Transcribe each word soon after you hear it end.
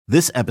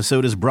This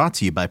episode is brought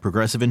to you by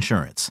Progressive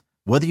Insurance.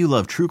 Whether you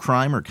love true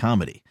crime or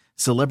comedy,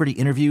 celebrity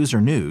interviews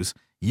or news,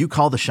 you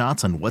call the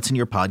shots on what's in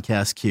your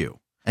podcast queue.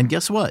 And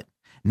guess what?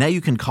 Now you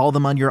can call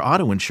them on your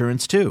auto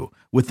insurance too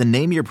with the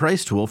Name Your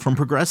Price tool from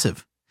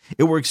Progressive.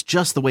 It works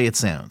just the way it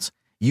sounds.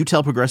 You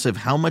tell Progressive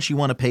how much you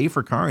want to pay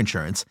for car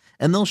insurance,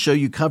 and they'll show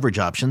you coverage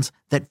options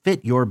that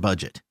fit your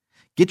budget.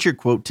 Get your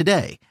quote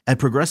today at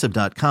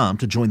Progressive.com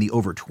to join the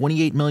over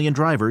 28 million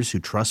drivers who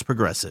trust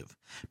Progressive.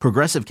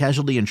 Progressive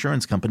Casualty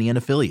Insurance Company and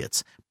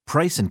Affiliates.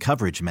 Price and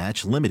coverage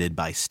match limited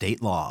by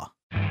state law.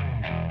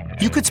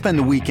 You could spend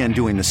the weekend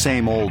doing the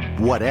same old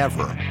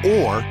whatever,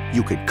 or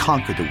you could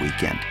conquer the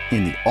weekend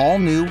in the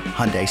all-new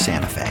Hyundai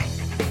Santa Fe.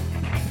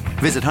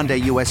 Visit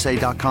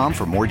HyundaiUSA.com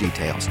for more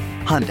details.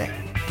 Hyundai,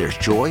 there's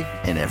joy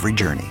in every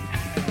journey.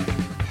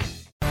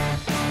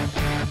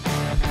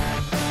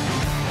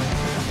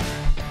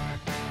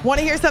 Want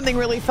to hear something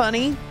really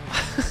funny?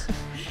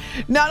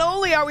 Not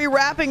only are we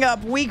wrapping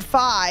up week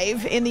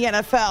 5 in the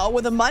NFL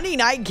with a Monday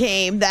night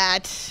game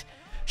that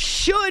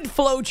should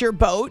float your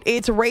boat.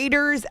 It's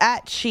Raiders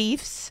at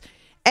Chiefs.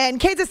 And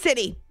Kansas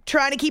City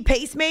trying to keep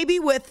pace maybe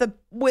with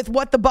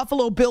what the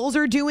Buffalo Bills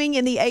are doing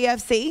in the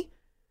AFC.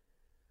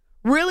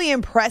 Really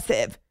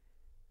impressive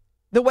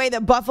the way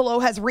that Buffalo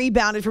has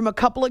rebounded from a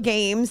couple of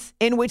games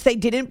in which they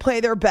didn't play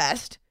their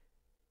best.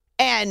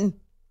 And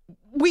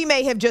we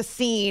may have just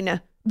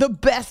seen the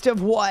best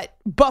of what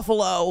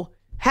Buffalo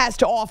has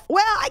to offer.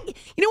 Well,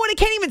 you know what? I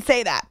can't even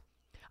say that.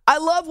 I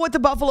love what the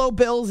Buffalo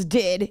Bills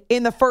did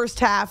in the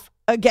first half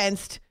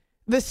against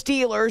the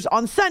Steelers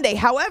on Sunday.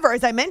 However,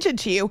 as I mentioned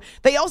to you,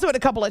 they also had a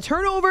couple of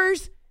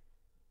turnovers.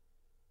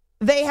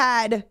 They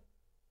had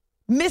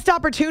missed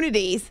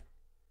opportunities,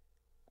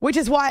 which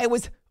is why it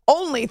was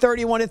only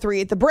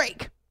 31-3 at the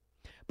break.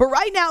 But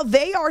right now,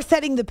 they are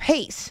setting the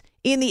pace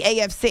in the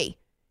AFC.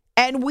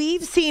 And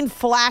we've seen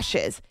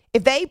flashes.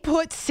 If they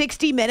put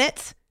 60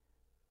 minutes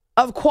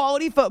of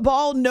quality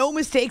football, no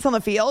mistakes on the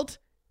field,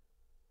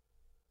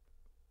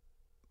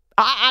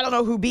 I don't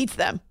know who beats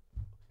them,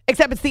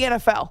 except it's the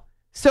NFL.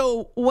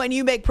 So when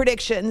you make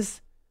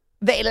predictions,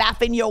 they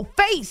laugh in your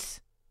face.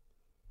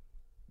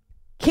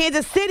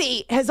 Kansas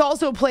City has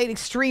also played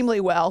extremely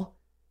well.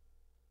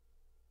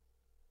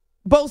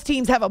 Both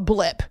teams have a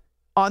blip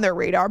on their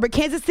radar, but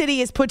Kansas City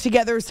has put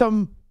together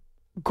some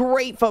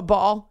great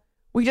football.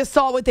 We just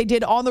saw what they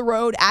did on the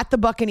road at the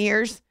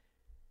Buccaneers.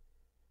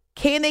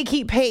 Can they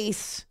keep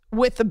pace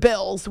with the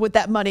Bills with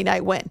that Monday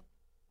night win?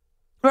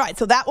 All right,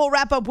 so that will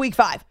wrap up week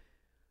 5.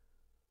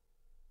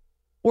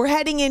 We're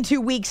heading into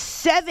week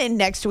 7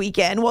 next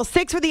weekend. Well,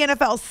 6 for the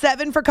NFL,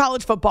 7 for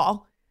college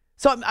football.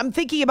 So I'm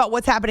thinking about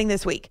what's happening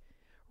this week.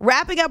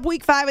 Wrapping up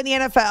week 5 in the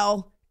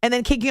NFL and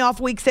then kicking off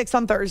week 6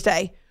 on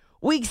Thursday.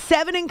 Week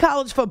 7 in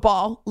college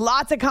football,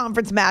 lots of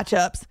conference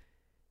matchups.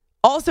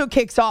 Also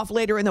kicks off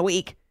later in the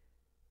week.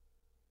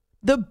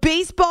 The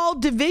baseball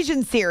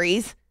division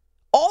series,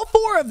 all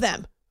 4 of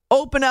them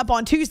open up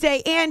on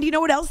Tuesday. And you know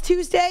what else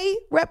Tuesday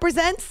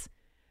represents?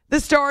 The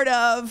start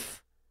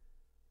of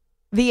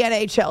the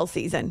NHL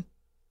season.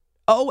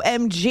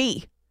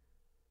 OMG.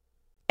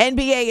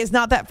 NBA is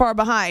not that far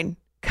behind,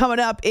 coming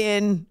up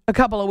in a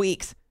couple of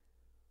weeks.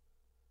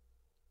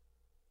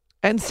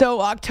 And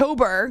so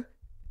October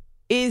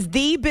is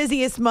the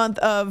busiest month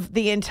of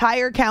the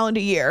entire calendar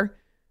year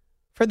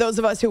for those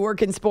of us who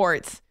work in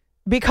sports,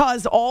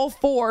 because all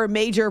 4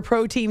 major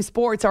pro team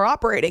sports are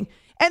operating.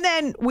 And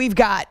then we've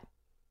got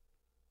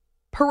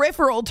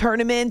peripheral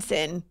tournaments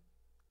and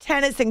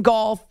tennis and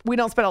golf. We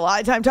don't spend a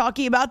lot of time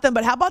talking about them,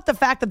 but how about the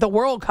fact that the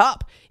World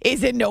Cup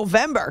is in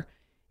November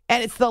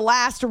and it's the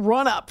last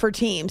run-up for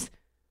teams?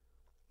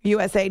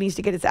 USA needs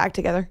to get its act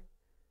together.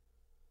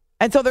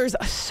 And so there's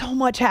so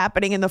much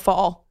happening in the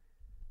fall.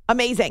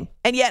 Amazing.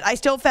 And yet I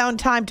still found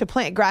time to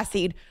plant grass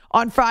seed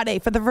on Friday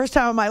for the first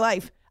time in my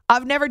life.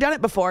 I've never done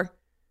it before.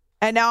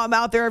 And now I'm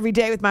out there every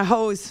day with my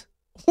hose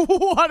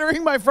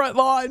watering my front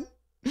lawn.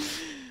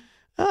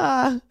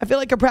 I feel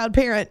like a proud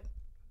parent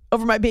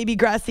over my baby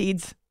grass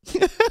seeds.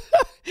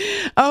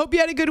 I hope you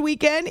had a good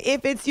weekend.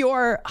 If it's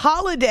your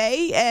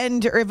holiday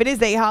or if it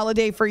is a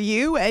holiday for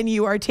you and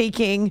you are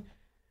taking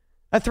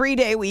a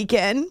 3-day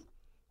weekend,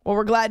 well,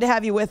 we're glad to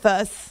have you with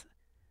us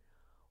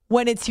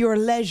when it's your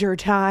leisure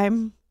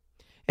time.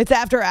 It's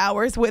After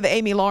Hours with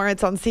Amy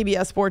Lawrence on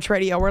CBS Sports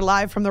Radio. We're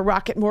live from the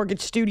Rocket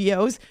Mortgage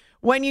Studios.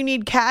 When you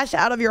need cash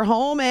out of your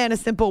home and a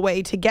simple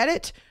way to get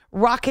it,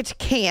 Rocket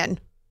can.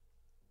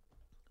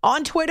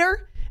 On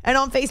Twitter and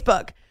on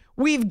Facebook,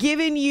 we've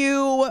given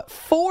you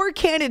 4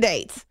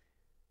 candidates,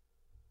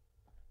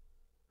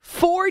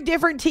 4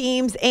 different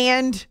teams,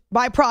 and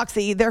by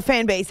proxy, their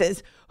fan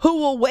bases, who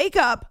will wake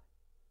up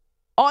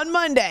on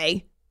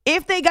Monday,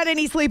 if they got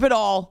any sleep at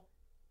all,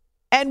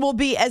 and will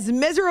be as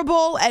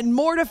miserable and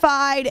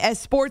mortified as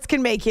sports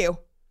can make you.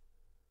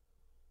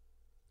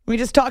 We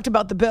just talked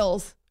about the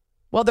Bills.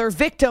 Well, their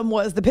victim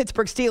was the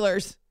Pittsburgh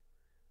Steelers.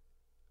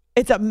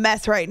 It's a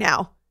mess right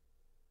now.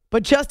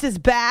 But just as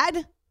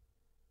bad,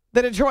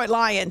 the Detroit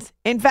Lions.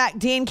 In fact,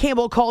 Dan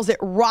Campbell calls it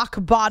rock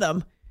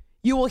bottom.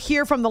 You will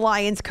hear from the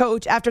Lions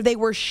coach after they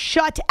were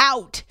shut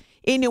out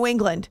in New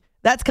England.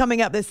 That's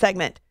coming up this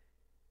segment.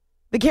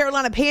 The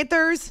Carolina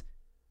Panthers,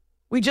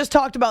 we just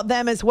talked about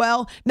them as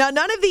well. Now,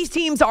 none of these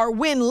teams are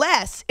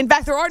winless. In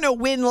fact, there are no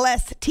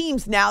winless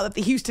teams now that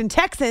the Houston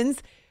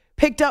Texans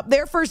picked up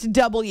their first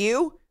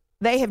W.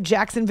 They have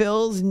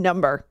Jacksonville's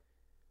number.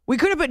 We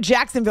could have put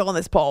Jacksonville in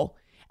this poll.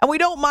 And we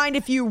don't mind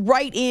if you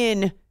write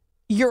in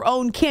your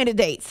own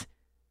candidates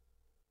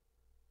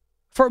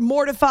for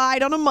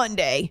mortified on a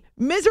Monday.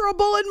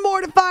 Miserable and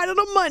mortified on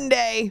a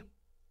Monday.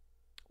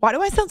 Why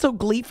do I sound so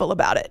gleeful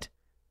about it?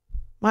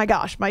 My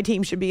gosh, my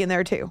team should be in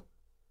there too.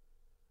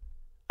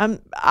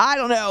 I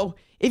don't know.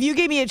 If you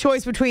gave me a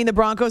choice between the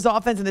Broncos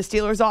offense and the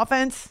Steelers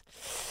offense,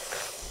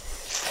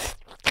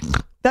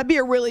 that'd be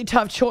a really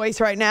tough choice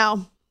right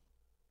now.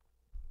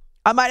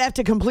 I might have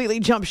to completely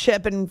jump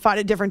ship and find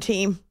a different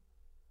team.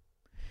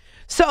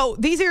 So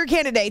these are your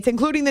candidates,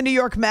 including the New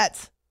York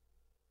Mets.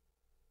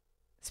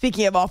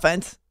 Speaking of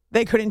offense,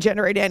 they couldn't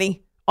generate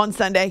any on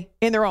Sunday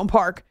in their own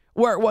park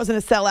where it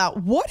wasn't a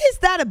sellout. What is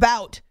that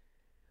about?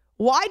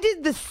 Why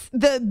did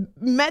the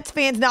Mets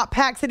fans not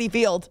pack Citi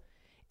Field?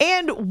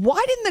 And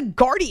why didn't the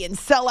Guardians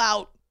sell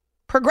out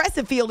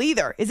Progressive Field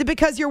either? Is it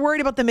because you're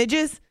worried about the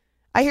midges?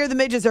 I hear the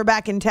midges are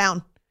back in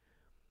town.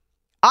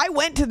 I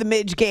went to the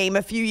Midge game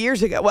a few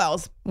years ago. Well,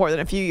 it's more than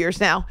a few years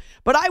now.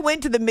 But I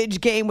went to the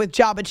Midge game with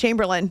Jabba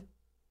Chamberlain.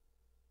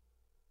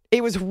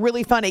 It was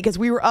really funny because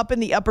we were up in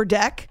the upper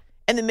deck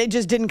and the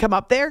midges didn't come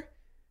up there.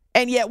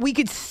 And yet we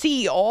could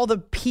see all the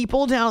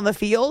people down on the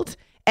field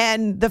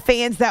and the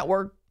fans that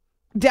were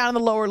down in the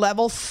lower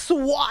level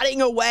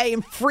swatting away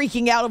and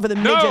freaking out over the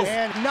midges.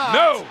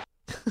 No.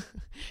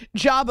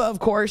 Jabba, of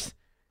course.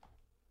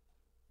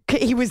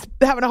 He was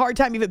having a hard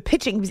time even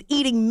pitching. He was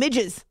eating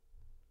midges.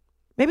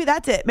 Maybe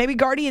that's it. Maybe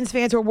Guardians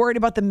fans were worried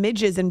about the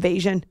midges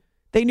invasion.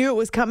 They knew it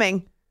was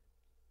coming.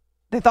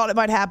 They thought it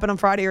might happen on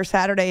Friday or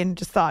Saturday and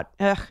just thought,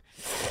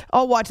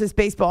 I'll watch this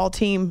baseball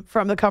team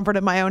from the comfort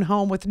of my own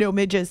home with no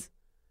midges.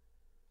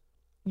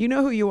 You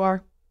know who you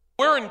are.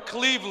 We're in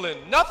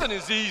Cleveland. Nothing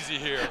is easy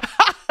here.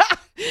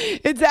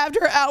 It's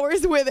After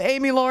Hours with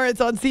Amy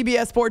Lawrence on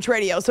CBS Sports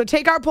Radio. So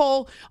take our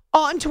poll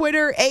on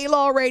Twitter,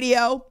 A-Law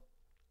Radio.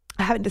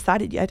 I haven't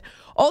decided yet.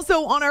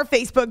 Also on our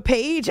Facebook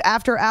page,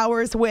 After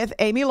Hours with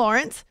Amy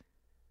Lawrence.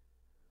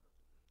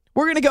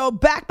 We're going to go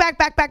back.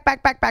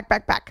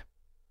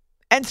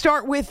 And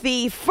start with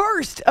the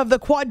first of the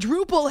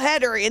quadruple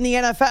header in the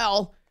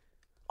NFL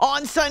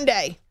on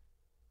Sunday.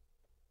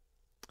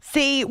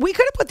 See, we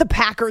could have put the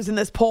Packers in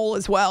this poll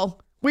as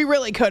well. We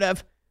really could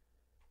have.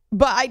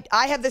 But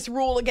I have this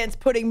rule against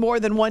putting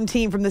more than one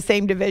team from the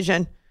same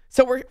division.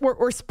 So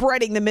we're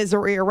spreading the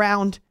misery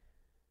around.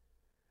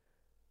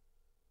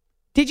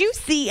 Did you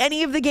see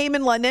any of the game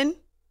in London?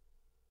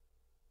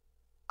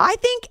 I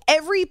think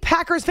every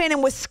Packers fan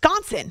in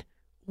Wisconsin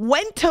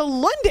went to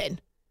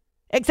London.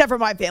 Except for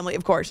my family,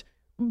 of course.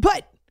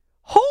 But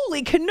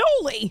holy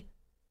cannoli.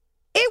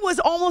 It was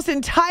almost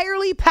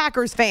entirely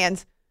Packers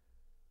fans.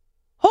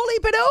 Holy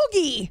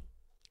pierogi.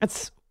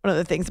 That's one of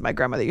the things that my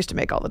grandmother used to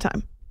make all the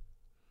time.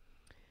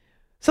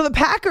 So the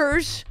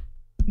Packers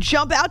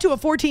jump out to a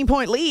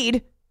 14-point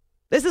lead.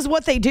 This is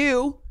what they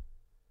do.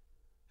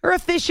 They're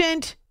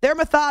efficient. They're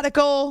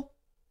methodical.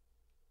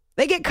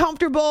 They get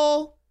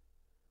comfortable.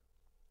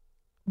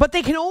 But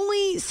they can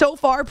only so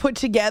far put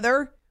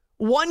together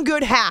one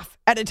good half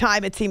at a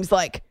time, it seems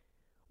like.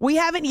 We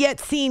haven't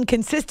yet seen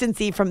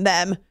consistency from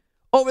them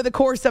over the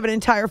course of an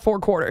entire 4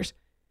 quarters.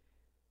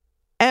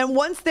 And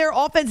once their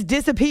offense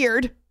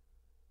disappeared,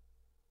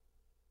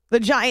 the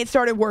Giants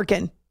started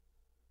working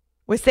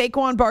with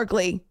Saquon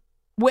Barkley,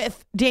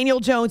 with Daniel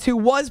Jones, who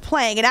was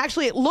playing. And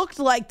actually, it looked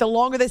like the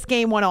longer this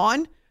game went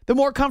on, the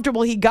more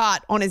comfortable he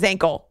got on his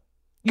ankle.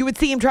 You would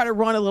see him try to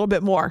run a little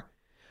bit more.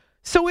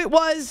 So it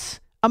was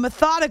a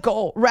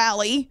methodical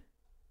rally.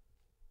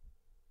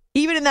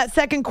 Even in that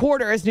second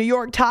quarter, as New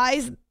York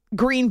ties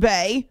Green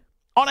Bay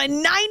on a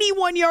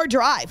 91-yard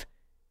drive.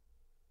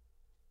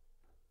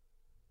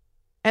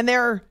 And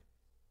they're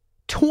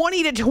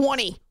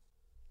 20-20.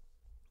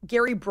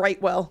 Gary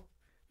Brightwell.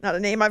 Not a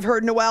name I've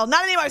heard in a while.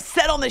 Not a name I've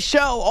said on the show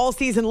all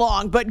season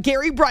long, but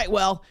Gary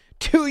Brightwell,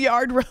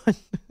 2-yard run.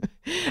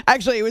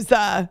 Actually, it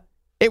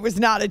was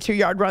not a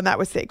 2-yard run. That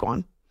was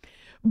Saquon.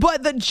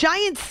 But the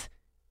Giants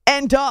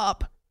end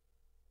up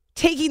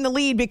taking the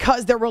lead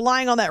because they're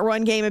relying on that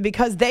run game and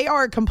because they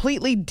are a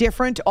completely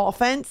different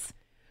offense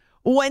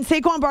when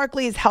Saquon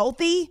Barkley is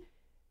healthy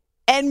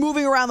and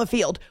moving around the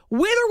field,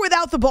 with or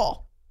without the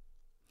ball.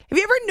 Have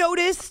you ever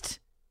noticed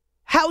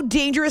how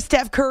dangerous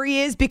Steph Curry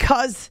is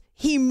because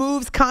he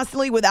moves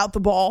constantly without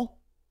the ball?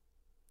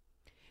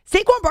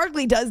 Saquon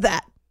Barkley does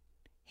that.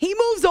 He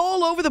moves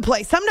all over the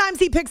place. Sometimes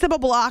he picks up a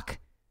block.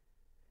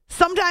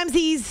 Sometimes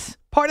he's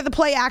part of the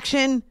play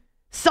action.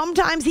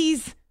 Sometimes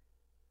he's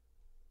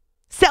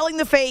selling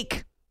the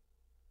fake.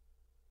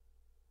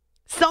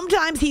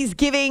 Sometimes he's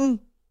giving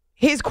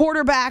his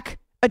quarterback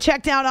a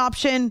check down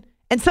option,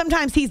 and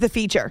sometimes he's the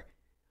feature.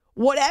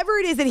 Whatever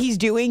it is that he's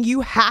doing,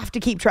 you have to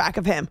keep track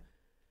of him.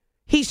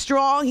 He's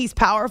strong, he's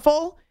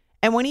powerful,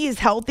 and when he is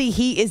healthy,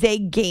 he is a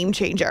game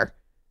changer.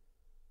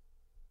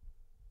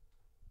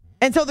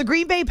 And so the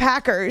Green Bay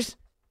Packers,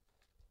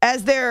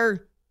 as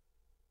they're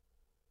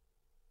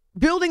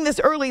building this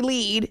early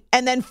lead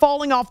and then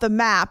falling off the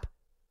map,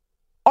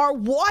 are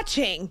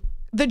watching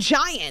the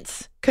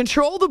Giants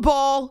control the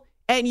ball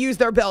and use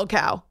their bell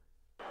cow.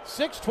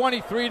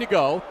 6:23 to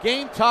go.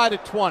 Game tied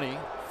at 20.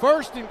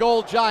 First and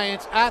goal,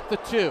 Giants at the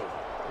 2.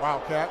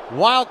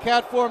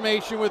 Wildcat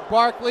formation with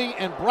Barkley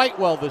and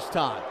Brightwell this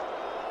time.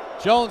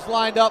 Jones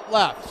lined up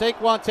left.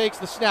 Saquon takes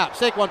the snap.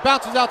 Saquon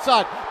bounces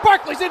outside.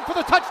 Barkley's in for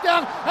the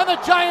touchdown, and the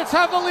Giants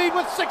have the lead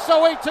with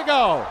 6:08 to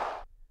go.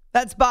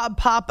 That's Bob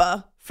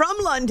Papa from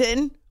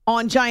London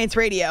on Giants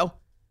Radio.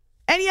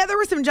 And yeah, there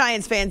were some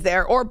Giants fans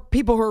there, or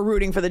people who are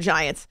rooting for the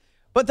Giants.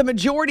 But the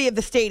majority of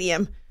the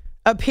stadium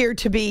appeared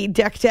to be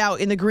decked out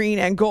in the green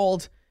and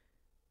gold.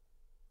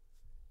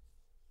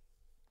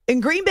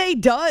 And Green Bay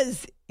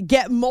does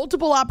get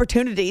multiple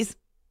opportunities.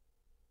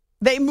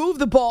 They move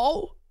the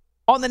ball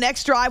on the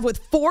next drive with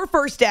 4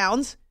 first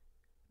downs.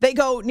 They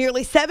go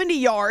nearly 70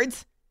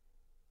 yards,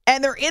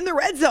 and they're in the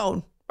red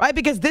zone, right?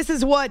 Because this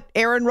is what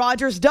Aaron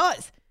Rodgers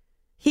does.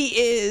 He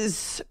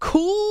is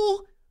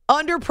cool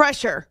under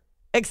pressure,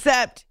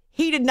 except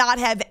he did not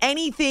have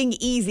anything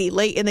easy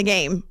late in the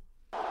game.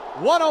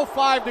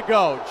 1:05 to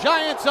go.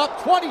 Giants up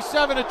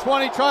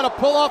 27-20, trying to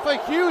pull off a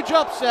huge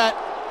upset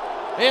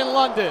in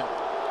London.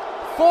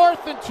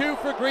 4th and 2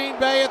 for Green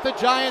Bay at the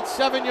Giants'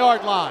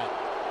 7-yard line.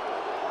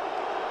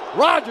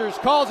 Rodgers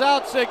calls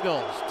out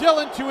signals.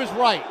 Dillon to his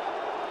right.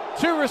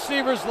 2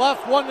 receivers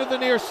left, 1 to the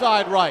near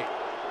side right.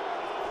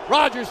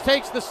 Rodgers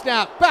takes the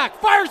snap, back,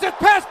 fires it,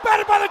 pass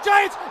batted by the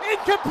Giants,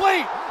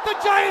 incomplete. The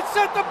Giants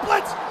sent the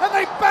blitz, and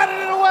they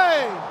batted it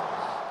away.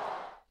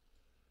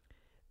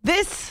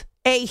 This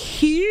a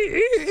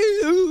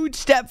huge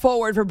step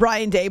forward for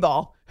Brian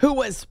Daboll, who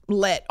was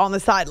lit on the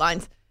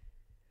sidelines.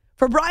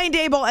 For Brian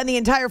Daboll and the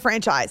entire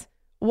franchise.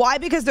 Why?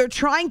 Because they're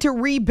trying to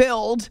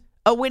rebuild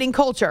a winning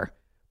culture.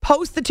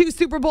 Post the 2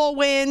 Super Bowl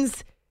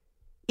wins,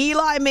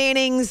 Eli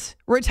Manning's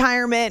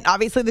retirement,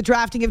 obviously the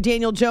drafting of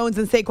Daniel Jones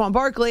and Saquon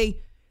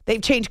Barkley.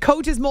 They've changed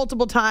coaches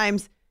multiple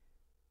times.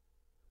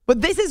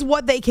 But this is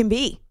what they can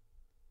be.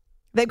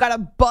 They've got a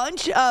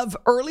bunch of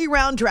early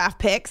round draft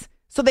picks,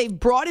 so they've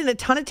brought in a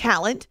ton of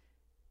talent.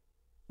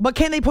 But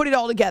can they put it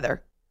all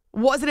together?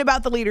 Was it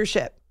about the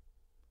leadership?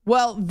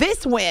 Well,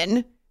 this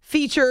win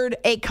featured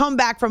a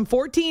comeback from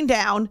 14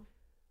 down,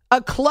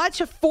 a clutch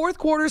 4th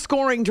quarter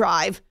scoring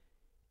drive,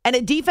 and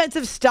a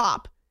defensive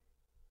stop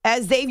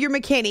as Xavier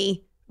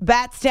McKinney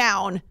bats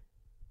down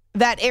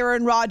that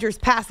Aaron Rodgers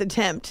pass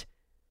attempt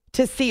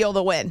to seal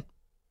the win.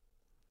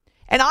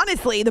 And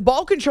honestly, the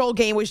ball control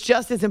game was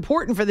just as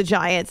important for the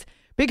Giants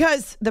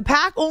because the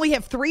Pack only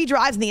have 3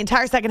 drives in the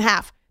entire second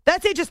half.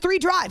 That's it, just 3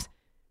 drives.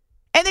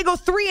 And they go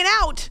 3 and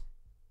out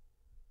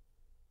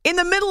in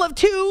the middle of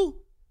 2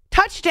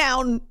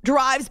 touchdown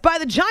drives by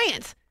the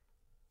Giants.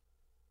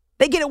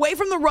 They get away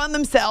from the run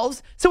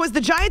themselves. So as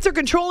the Giants are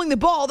controlling the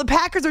ball, the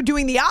Packers are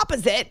doing the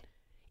opposite.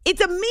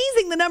 It's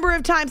amazing the number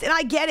of times, and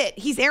I get it.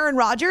 He's Aaron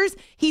Rodgers.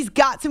 He's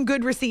got some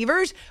good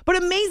receivers,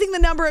 but amazing the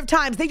number of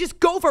times they just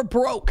go for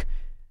broke.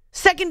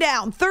 2nd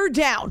down, 3rd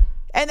down,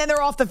 and then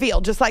they're off the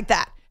field just like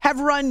that. Have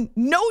run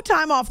no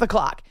time off the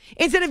clock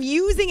instead of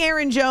using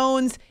Aaron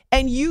Jones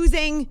and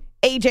using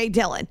A.J.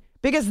 Dillon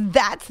because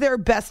that's their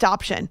best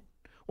option.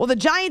 Well, the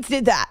Giants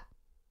did that.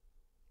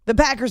 The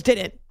Packers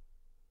didn't.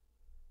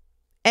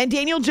 And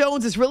Daniel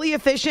Jones is really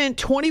efficient,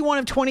 21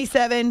 of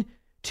 27,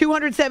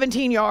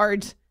 217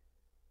 yards.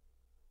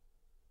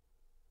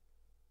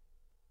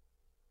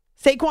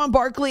 Saquon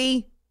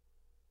Barkley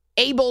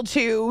able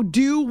to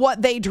do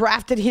what they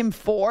drafted him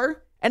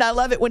for. And I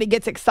love it when he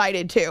gets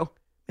excited too.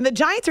 And the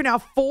Giants are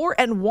now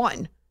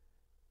 4-1.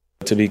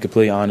 To be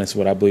completely honest,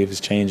 what I believe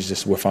has changed is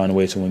just we're finding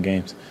ways to win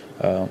games.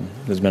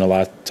 There's been a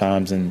lot of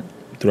times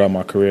throughout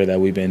my career that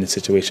we've been in this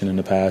situation in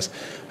the past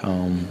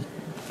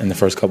in the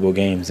first couple of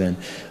games, and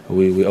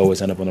we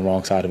always end up on the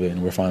wrong side of it,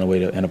 and we're finding a way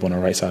to end up on the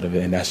right side of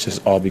it, and that's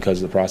just all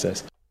because of the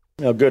process.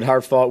 Good,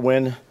 hard-fought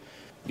win.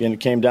 Again,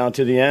 it came down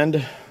to the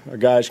end. Our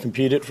guys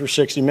competed for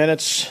 60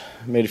 minutes,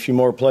 made a few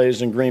more plays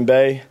than Green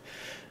Bay.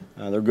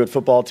 They're a good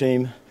football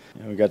team.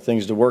 We got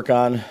things to work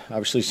on.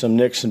 Obviously some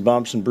nicks and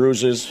bumps and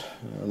bruises,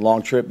 a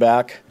long trip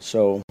back.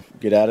 So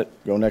get at it,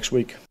 go next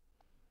week.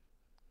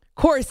 Of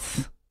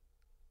course,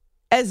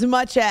 as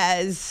much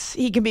as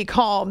he can be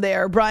calm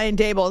there, Brian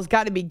Daboll has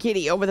got to be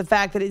giddy over the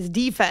fact that his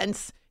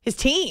defense, his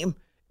team,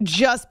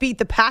 just beat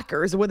the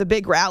Packers with a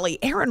big rally.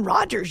 Aaron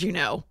Rodgers, you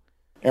know.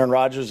 Aaron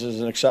Rodgers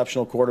is an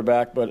exceptional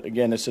quarterback, but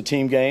again, it's a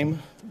team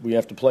game. We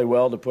have to play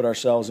well to put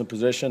ourselves in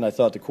position. I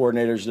thought the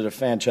coordinators did a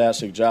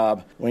fantastic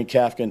job. Wayne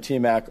Kafka and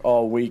T-Mac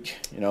all week,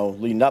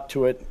 leading up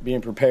to it, being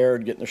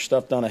prepared, getting their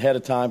stuff done ahead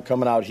of time,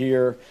 coming out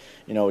here,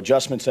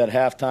 adjustments at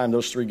halftime.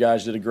 Those 3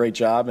 guys did a great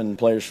job, and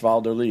players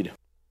followed their lead.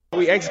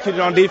 We executed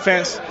on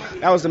defense.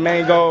 That was the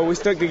main goal. We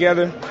stuck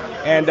together,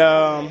 and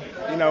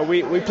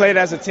we played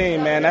as a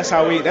team, man. That's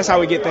how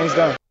we get things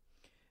done.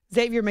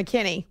 Xavier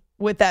McKinney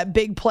with that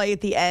big play at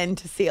the end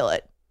to seal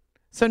it.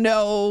 So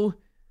no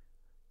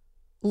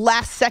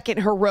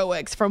last-second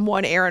heroics from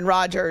one Aaron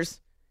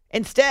Rodgers.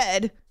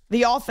 Instead,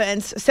 the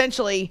offense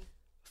essentially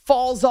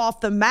falls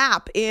off the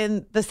map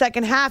in the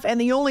second half, and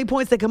the only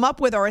points they come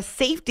up with are a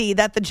safety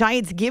that the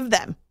Giants give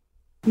them.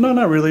 No,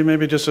 not really.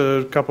 Maybe just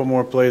a couple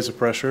more plays of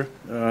pressure.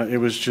 It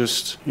was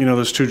just,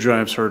 those 2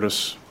 drives hurt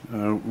us.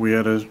 We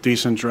had a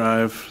decent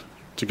drive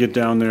to get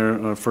down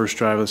there, first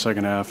drive of the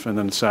second half, and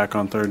then a sack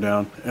on third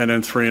down, and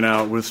then 3 and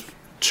out with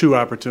 2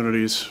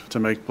 opportunities to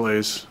make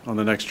plays on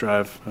the next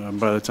drive.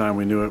 By the time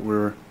we knew it, we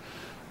were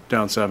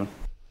down 7.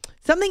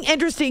 Something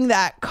interesting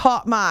that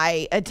caught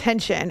my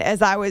attention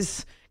as I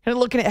was kind of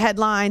looking at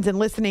headlines and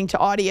listening to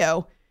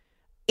audio.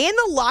 In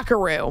the locker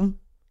room,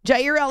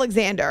 Jair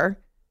Alexander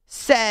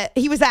said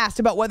he was asked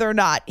about whether or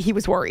not he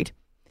was worried.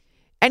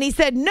 And he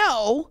said,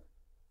 no,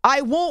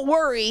 I won't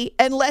worry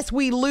unless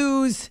we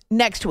lose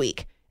next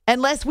week,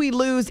 unless we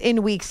lose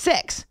in week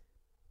 6.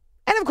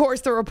 And of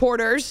course, the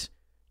reporters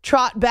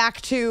trot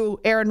back to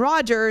Aaron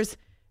Rodgers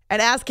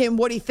and ask him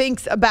what he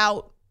thinks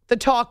about the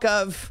talk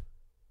of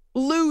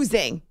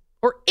losing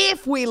or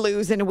if we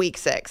lose in week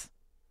 6.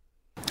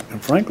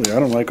 And frankly, I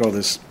don't like all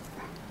this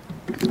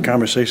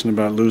conversation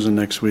about losing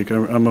next week.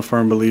 I'm a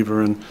firm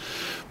believer in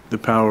the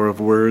power of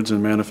words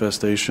and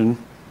manifestation,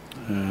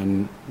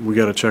 and we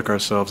got to check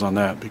ourselves on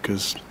that,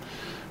 because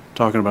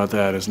talking about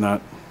that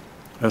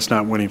that's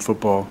not winning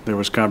football. There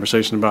was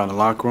conversation about it in the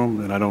locker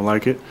room, and I don't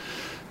like it.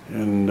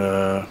 And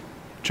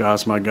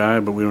Josh's my guy,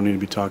 but we don't need to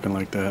be talking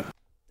like that.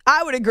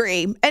 I would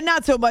agree, and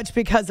not so much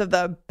because of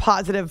the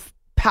positive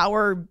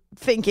power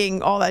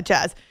thinking, all that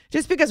jazz.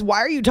 Just because, why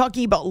are you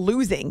talking about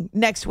losing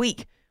next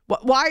week?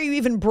 Why are you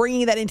even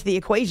bringing that into the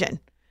equation?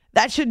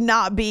 That should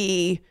not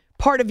be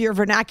part of your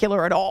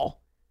vernacular at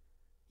all.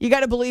 You got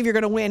to believe you're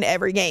going to win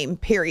every game,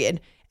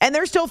 period. And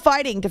they're still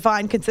fighting to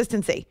find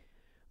consistency.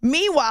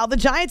 Meanwhile, the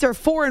Giants are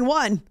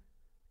 4-1.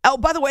 Oh,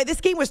 by the way,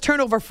 this game was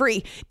turnover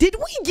free. Did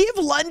we give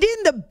London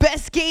the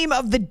best game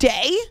of the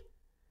day?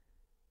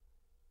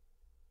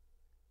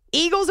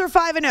 Eagles are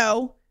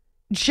 5-0.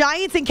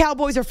 Giants and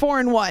Cowboys are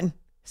 4-1.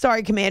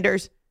 Sorry,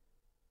 Commanders.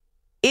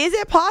 Is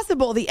it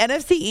possible the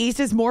NFC East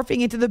is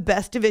morphing into the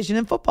best division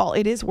in football?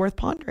 It is worth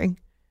pondering.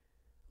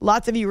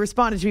 Lots of you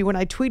responded to me when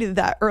I tweeted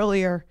that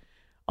earlier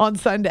on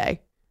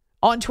Sunday.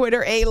 On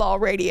Twitter, A-Law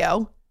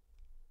Radio.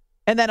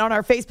 And then on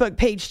our Facebook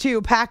page, too,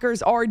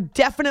 Packers are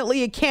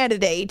definitely a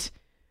candidate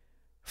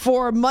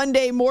for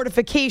Monday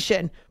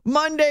mortification,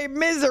 Monday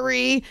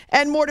misery,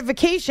 and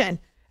mortification.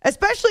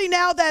 Especially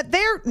now that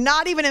they're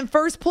not even in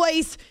first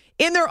place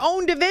in their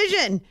own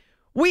division.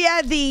 We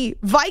had the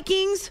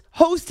Vikings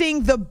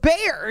hosting the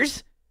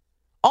Bears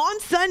on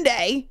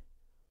Sunday.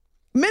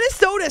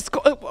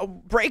 Minnesota,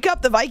 break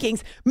up the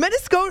Vikings.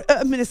 Minnesota.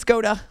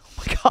 Oh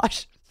my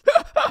gosh.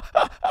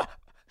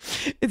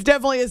 It's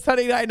definitely a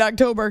sunny night in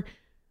October.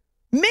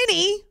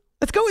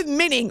 Let's go with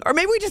Minning, or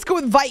maybe we just go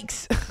with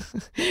Vikes.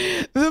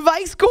 The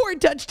Vikes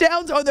scored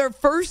touchdowns on their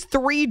first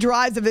 3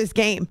 drives of this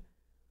game.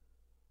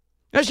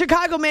 Now,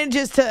 Chicago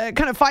manages to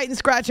kind of fight and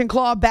scratch and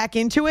claw back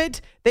into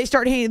it. They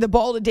start handing the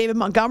ball to David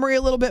Montgomery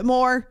a little bit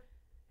more,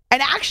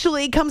 and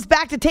actually comes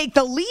back to take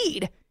the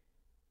lead.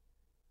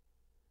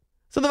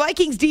 So the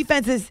Vikings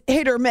defense is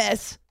hit or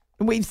miss.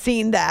 And we've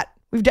seen that.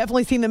 We've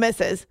definitely seen the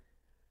misses.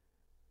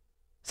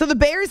 So the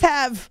Bears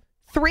have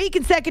 3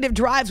 consecutive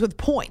drives with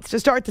points to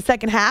start the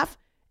second half.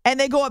 And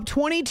they go up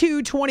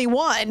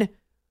 22-21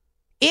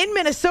 in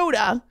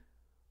Minnesota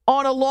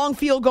on a long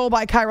field goal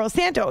by Cairo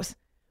Santos.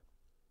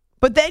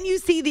 But then you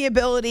see the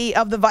ability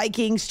of the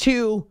Vikings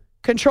to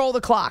control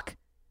the clock.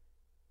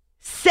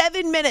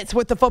 7 minutes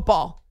with the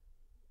football.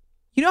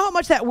 You know how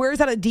much that wears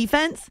out a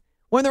defense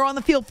when they're on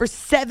the field for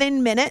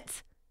 7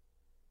 minutes?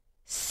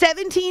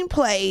 17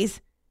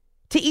 plays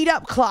to eat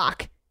up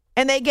clock,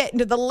 and they get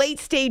into the late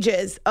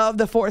stages of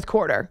the fourth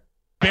quarter.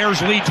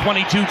 Bears lead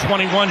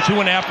 22-21,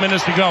 2.5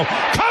 minutes to go.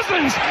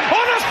 Cousins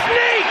on a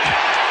sneak!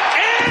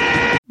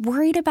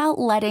 Worried about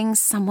letting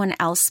someone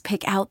else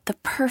pick out the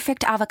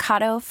perfect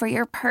avocado for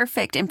your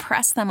perfect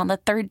impress them on the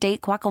third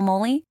date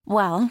guacamole?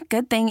 Well,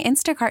 good thing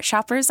Instacart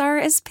shoppers are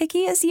as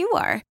picky as you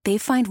are. They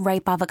find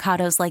ripe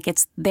avocados like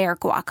it's their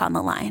guac on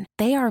the line.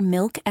 They are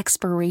milk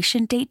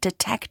expiration date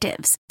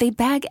detectives. They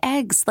bag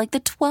eggs like the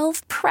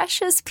 12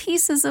 precious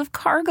pieces of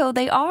cargo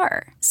they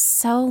are.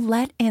 So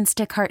let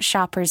Instacart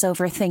shoppers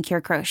overthink your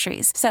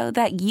groceries so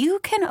that you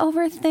can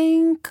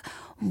overthink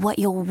what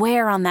you'll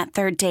wear on that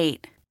third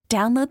date.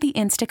 Download the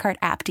Instacart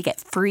app to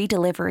get free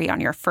delivery on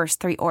your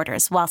first 3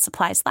 orders while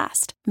supplies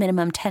last.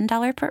 Minimum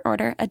 $10 per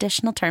order.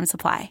 Additional terms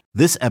apply.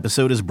 This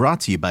episode is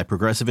brought to you by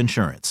Progressive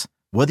Insurance.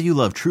 Whether you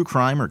love true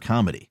crime or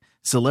comedy,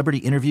 celebrity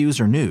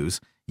interviews or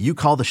news, you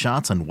call the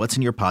shots on what's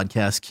in your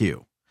podcast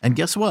queue. And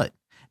guess what?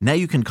 Now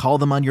you can call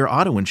them on your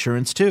auto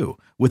insurance too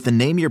with the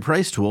Name Your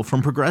Price tool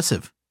from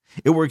Progressive.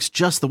 It works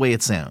just the way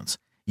it sounds.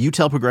 You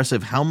tell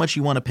Progressive how much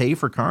you want to pay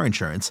for car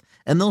insurance,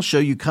 and they'll show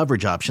you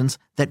coverage options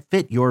that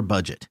fit your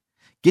budget.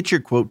 Get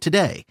your quote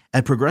today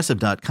at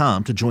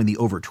Progressive.com to join the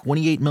over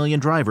 28 million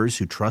drivers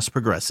who trust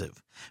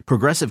Progressive.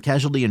 Progressive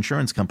Casualty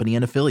Insurance Company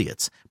and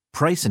Affiliates.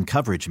 Price and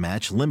coverage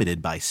match limited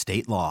by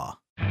state law.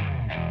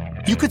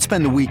 You could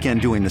spend the weekend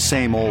doing the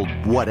same old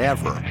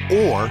whatever,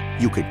 or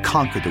you could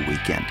conquer the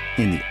weekend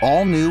in the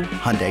all-new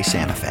Hyundai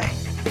Santa Fe.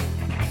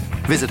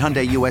 Visit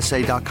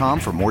HyundaiUSA.com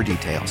for more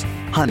details.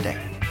 Hyundai,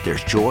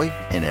 there's joy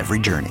in every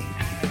journey.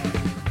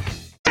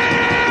 No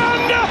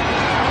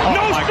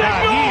signal!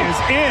 God, he is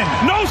in.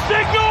 No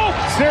signal!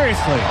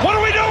 Seriously. What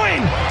are we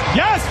doing?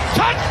 Yes!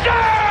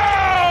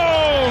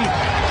 Touchdown!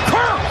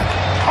 Kirk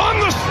on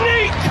the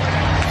sneak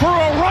for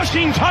a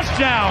rushing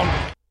touchdown.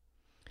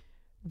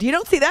 You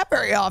don't see that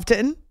very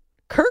often.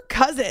 Kirk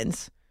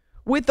Cousins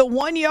with the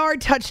 1-yard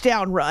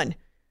touchdown run.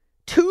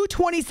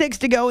 2:26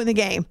 to go in the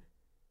game.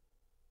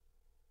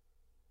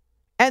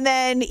 And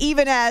then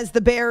even as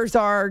the Bears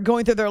are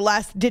going through their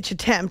last-ditch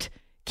attempt,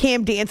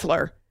 Cam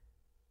Dantzler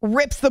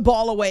rips the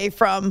ball away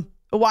from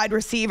a wide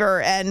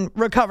receiver and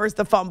recovers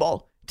the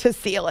fumble to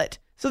seal it.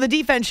 So the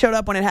defense showed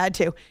up when it had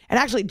to. And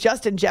actually,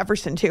 Justin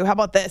Jefferson, too. How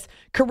about this?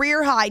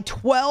 Career high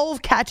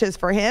 12 catches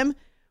for him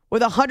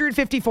with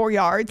 154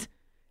 yards.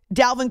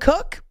 Dalvin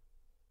Cook,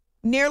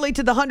 nearly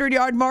to the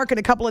 100-yard mark and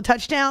a couple of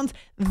touchdowns.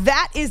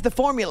 That is the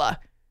formula.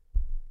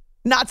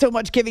 Not so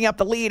much giving up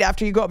the lead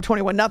after you go up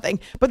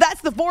 21-0, but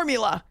that's the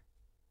formula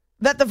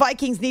that the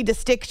Vikings need to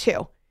stick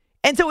to.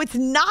 And so it's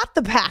not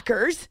the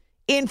Packers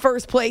in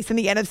first place in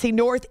the NFC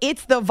North.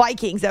 It's the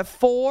Vikings at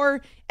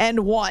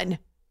 4-1.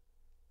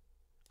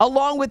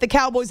 Along with the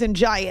Cowboys and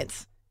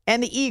Giants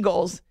and the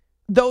Eagles,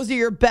 those are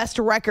your best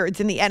records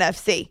in the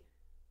NFC.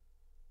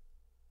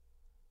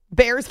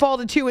 Bears fall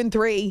to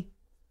 2-3.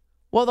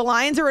 Well, the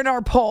Lions are in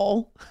our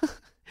poll.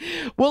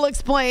 We'll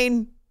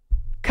explain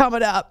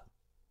coming up.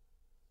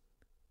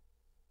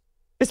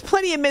 There's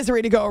plenty of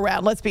misery to go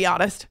around, let's be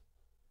honest.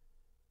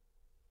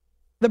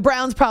 The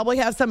Browns probably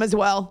have some as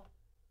well.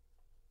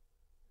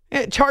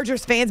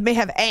 Chargers fans may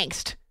have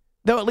angst,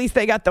 though at least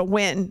they got the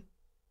win.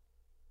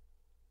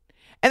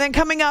 And then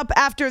coming up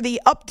after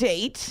the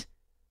update,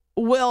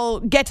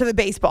 we'll get to the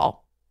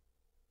baseball.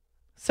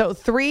 So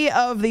 3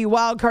 of the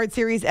wild card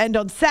series end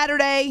on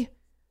Saturday.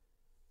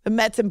 The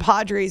Mets and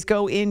Padres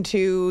go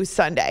into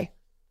Sunday.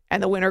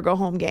 And the winner go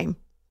home game.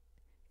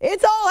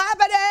 It's all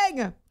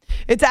happening.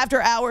 It's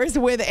After Hours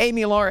with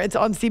Amy Lawrence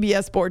on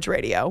CBS Sports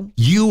Radio.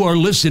 You are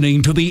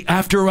listening to the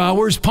After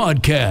Hours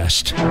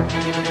podcast.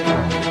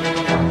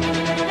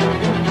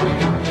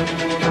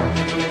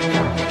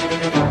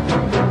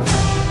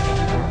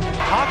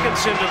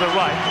 Hawkinson to the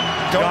right.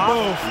 Don't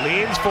move.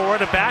 Leans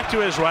forward and back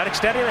to his right,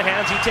 extending the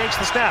hands. He takes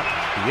the snap.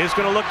 He is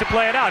going to look to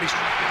play it out. He's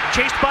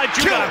chased by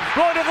Judah.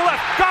 Rolling to the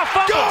left. Goff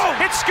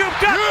fumbles. It's scooped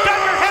up. Yeah!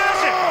 Duggar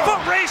has it.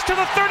 Foot race to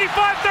the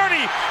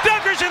 35-30.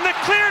 Duggar's in the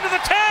clear to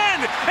the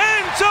 10.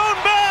 End zone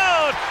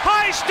bound.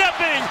 High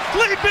stepping.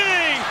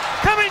 Leaping.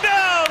 Coming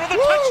down with a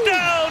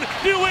touchdown.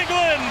 New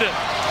England.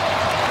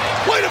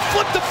 Way to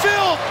flip the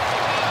field.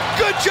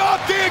 Good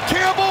job, Dan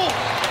Campbell.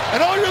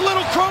 And all your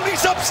little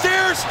cronies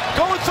upstairs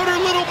going through their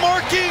little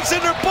markings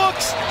in their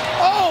books.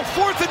 Oh,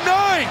 4th and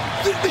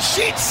 9. The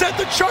sheet said,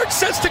 the chart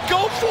says to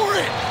go for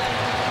it.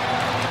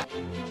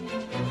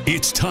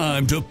 It's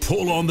time to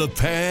pull on the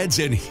pads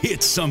and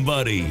hit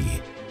somebody.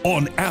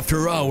 On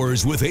After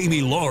Hours with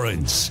Amy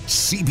Lawrence,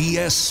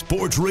 CBS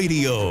Sports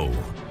Radio.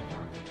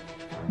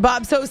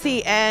 Bob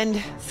Socci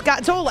and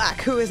Scott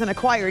Zolak, who is an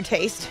acquired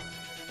taste,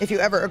 if you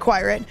ever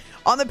acquire it,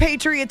 on the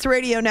Patriots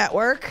Radio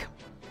Network.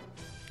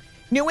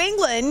 New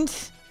England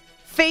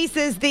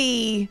faces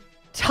the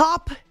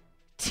top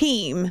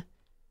team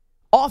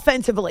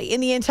offensively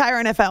in the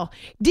entire NFL.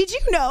 Did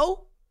you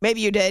know, maybe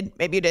you did,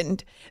 maybe you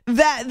didn't,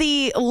 that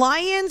the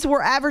Lions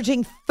were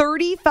averaging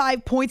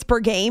 35 points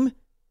per game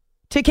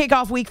to kick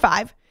off Week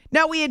 5?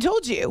 Now, we had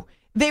told you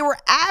they were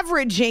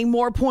averaging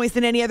more points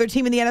than any other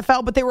team in the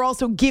NFL, but they were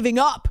also giving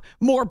up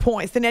more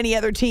points than any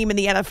other team in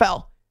the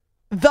NFL.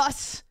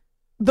 Thus,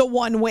 the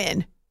one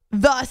win.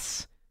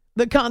 Thus,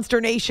 the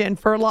consternation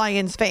for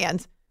Lions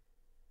fans.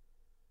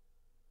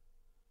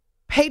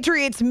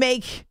 Patriots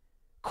make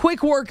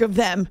quick work of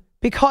them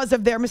because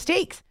of their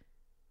mistakes.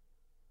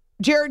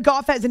 Jared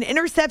Goff has an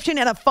interception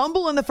and a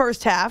fumble in the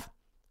first half.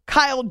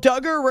 Kyle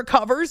Duggar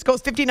recovers,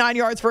 goes 59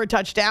 yards for a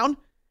touchdown.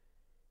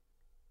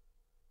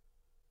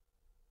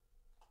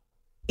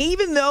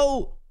 Even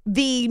though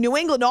the New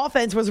England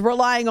offense was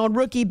relying on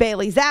rookie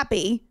Bailey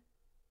Zappi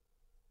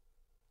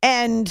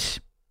and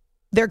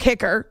their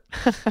kicker.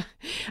 I mean,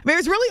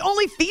 there's really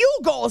only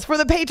field goals for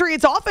the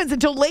Patriots offense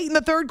until late in the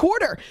third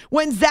quarter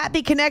when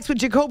Zappi connects with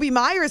Jacoby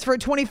Myers for a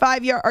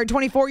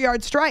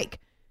 24-yard strike.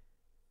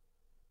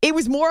 It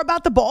was more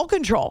about the ball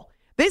control.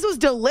 This was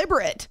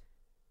deliberate.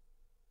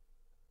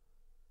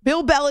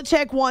 Bill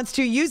Belichick wants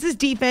to use his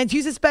defense,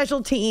 use his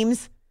special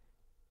teams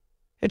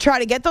to try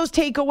to get those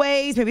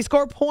takeaways, maybe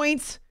score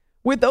points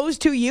with those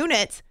two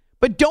units,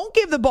 but don't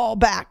give the ball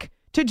back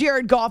to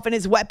Jared Goff and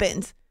his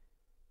weapons.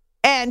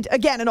 And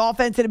again, an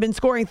offense that had been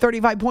scoring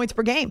 35 points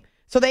per game.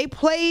 So they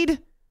played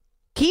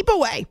keep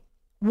away.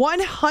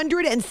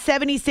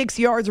 176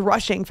 yards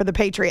rushing for the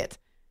Patriots.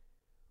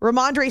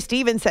 Ramondre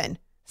Stevenson,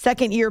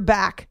 second year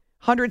back,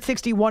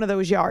 161 of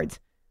those yards.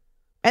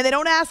 And they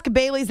don't ask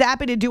Bailey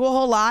Zappi to do a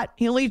whole lot.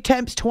 He only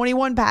attempts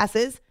 21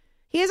 passes.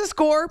 He has a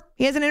score.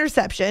 He has an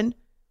interception.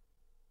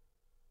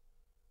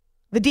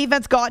 The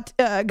defense got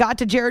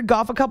to Jared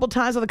Goff a couple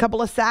times with a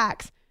couple of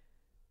sacks.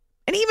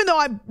 And even though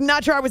I'm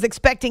not sure I was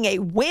expecting a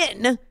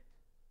win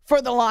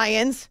for the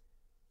Lions,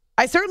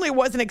 I certainly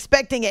wasn't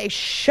expecting a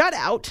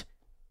shutout.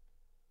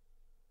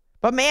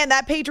 But man,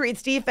 that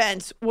Patriots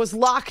defense was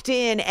locked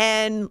in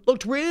and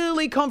looked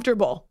really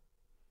comfortable.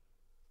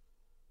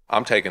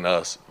 I'm taking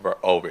us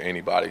over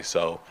anybody.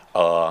 So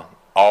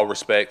all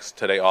respects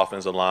to their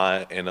offensive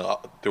line and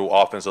through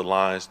offensive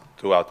lines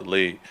throughout the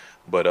league.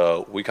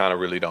 But we kind of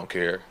really don't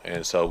care.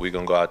 And so we're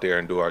going to go out there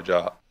and do our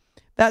job.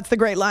 That's the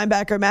great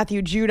linebacker,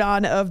 Matthew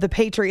Judon of the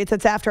Patriots.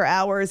 It's After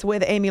Hours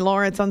with Amy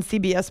Lawrence on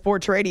CBS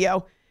Sports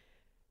Radio.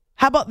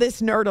 How about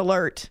this nerd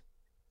alert?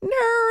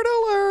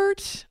 Nerd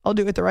alert. I'll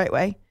do it the right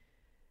way.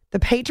 The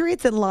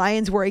Patriots and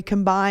Lions were a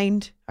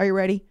combined, are you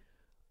ready?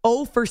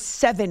 0 for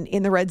 7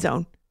 in the red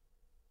zone.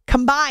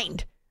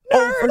 Combined.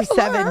 Nerd 0 for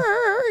 7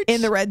 alert.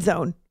 In the red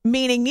zone.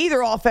 Meaning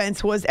neither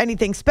offense was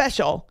anything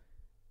special.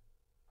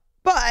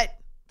 But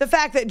the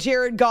fact that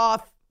Jared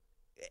Goff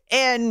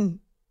and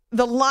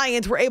the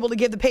Lions were able to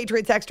give the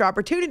Patriots extra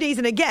opportunities.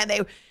 And again,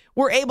 they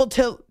were able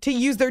to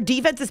use their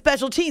defensive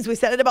special teams. We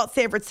said it about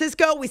San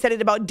Francisco. We said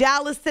it about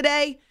Dallas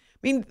today. I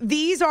mean,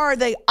 these are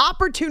the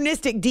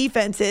opportunistic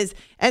defenses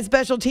and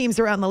special teams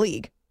around the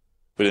league.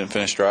 We didn't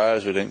finish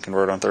drives. We didn't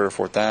convert on third or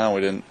fourth down.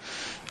 We didn't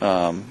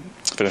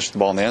finish the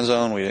ball in the end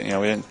zone. We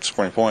didn't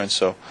score any points.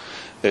 So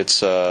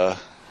it's as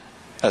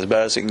bad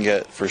as it can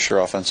get for sure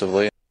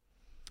offensively.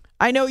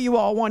 I know you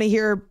all want to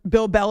hear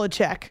Bill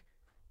Belichick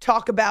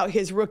talk about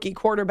his rookie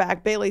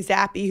quarterback, Bailey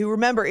Zappi, who,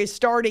 remember, is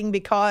starting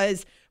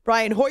because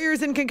Brian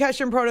Hoyer's in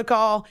concussion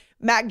protocol.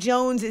 Mac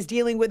Jones is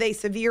dealing with a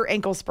severe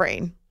ankle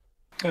sprain.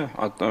 Yeah,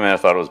 I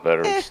thought it was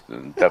better.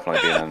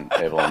 Definitely being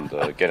able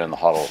to get in the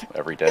huddle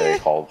every day,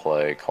 call a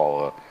play,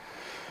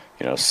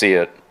 see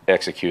it,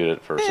 execute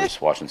it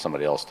versus watching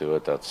somebody else do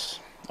it. That's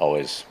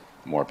always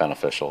more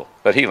beneficial.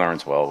 But he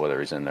learns well whether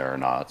he's in there or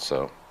not.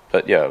 So,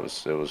 but yeah, it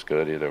was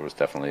good. There was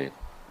definitely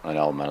an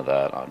element of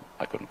that.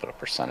 I couldn't put a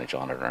percentage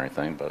on it or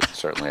anything, but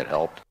certainly it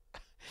helped.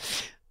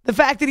 The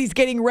fact that he's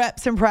getting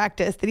reps in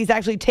practice, that he's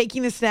actually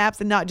taking the snaps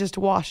and not just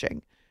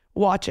watching.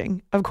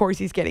 Of course,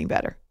 he's getting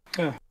better.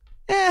 Yeah.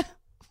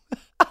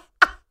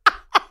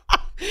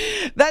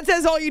 That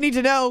says all you need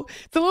to know.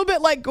 It's a little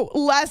bit like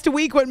last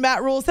week when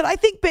Matt Rule said, I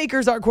think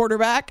Baker's our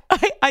quarterback.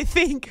 I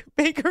think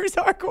Baker's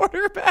our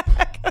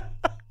quarterback.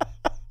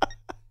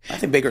 I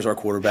think Baker's our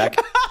quarterback.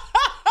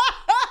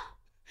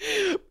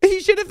 He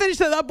should have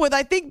finished it up with,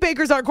 I think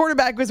Baker's our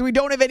quarterback because we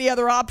don't have any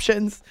other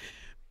options.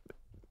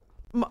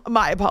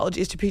 My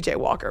apologies to PJ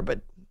Walker,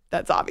 but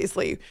that's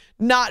obviously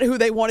not who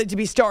they wanted to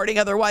be starting.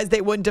 Otherwise,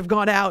 they wouldn't have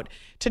gone out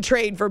to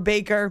trade for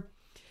Baker.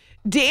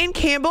 Dan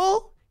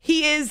Campbell,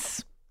 he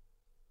is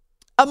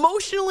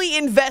emotionally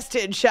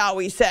invested, shall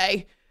we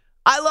say.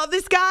 I love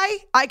this guy.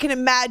 I can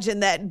imagine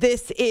that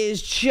this is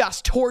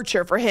just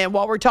torture for him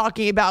while we're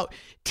talking about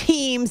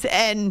teams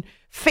and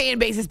fan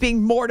bases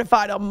being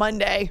mortified on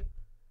Monday.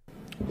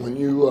 When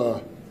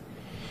you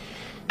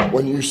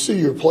see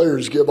your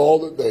players give all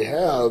that they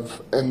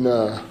have and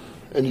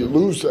you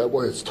lose that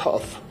way, it's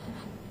tough.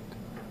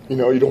 You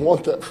don't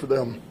want that for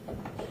them.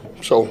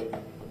 So,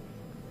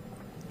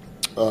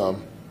 but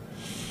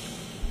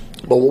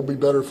we'll be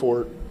better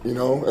for it,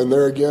 And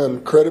there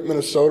again, credit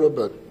Minnesota,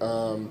 but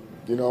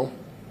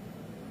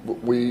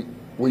we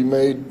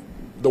made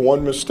the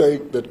one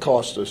mistake that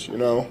cost us,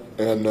 and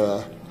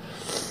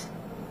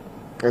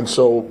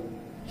so.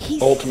 He's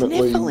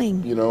ultimately,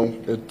 sniffling.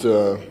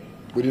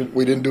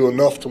 We didn't do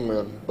enough to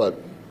win, but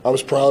I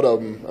was proud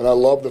of them, and I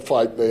love the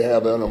fight they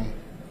have in them,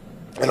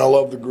 and I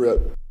love the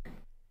grit.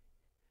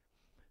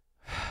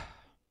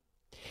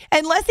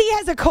 Unless he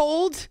has a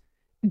cold,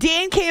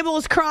 Dan Campbell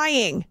is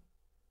crying.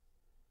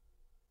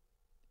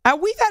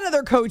 We've had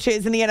other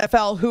coaches in the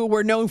NFL who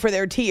were known for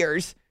their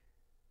tears.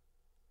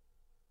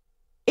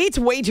 It's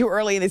way too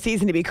early in the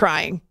season to be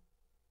crying.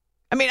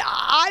 I mean,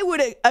 I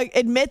would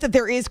admit that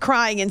there is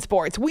crying in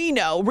sports. We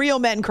know real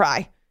men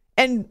cry,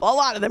 and a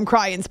lot of them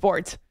cry in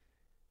sports.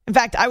 In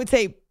fact, I would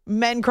say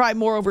men cry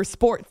more over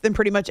sports than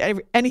pretty much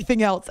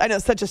anything else. I know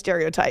it's such a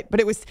stereotype, but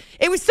it was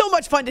so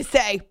much fun to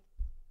say.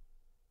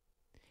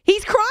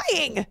 He's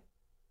crying.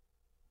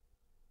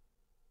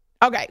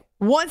 Okay,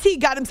 once he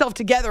got himself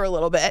together a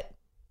little bit,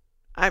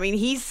 I mean,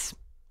 he's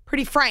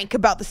pretty frank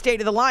about the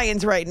state of the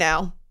Lions right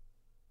now.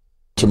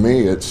 To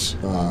me, it's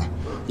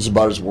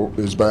about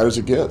as bad as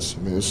it gets. I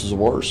mean, this is the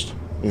worst.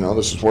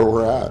 This is where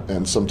we're at,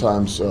 and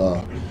sometimes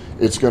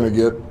it's going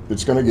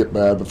to get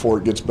bad before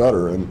it gets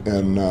better.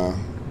 And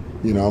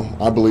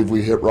I believe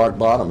we hit rock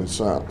bottom.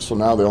 So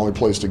now the only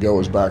place to go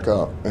is back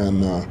up.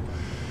 And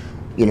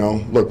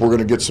look, we're going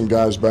to get some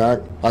guys back.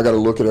 I got to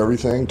look at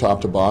everything,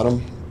 top to bottom,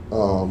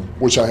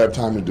 which I have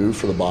time to do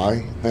for the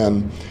bye.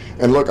 And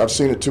look, I've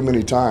seen it too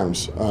many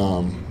times.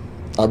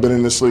 I've been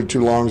in this league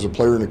too long as a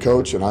player and a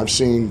coach, and I've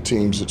seen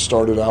teams that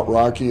started out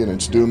rocky and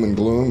it's doom and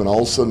gloom, and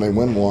all of a sudden they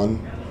win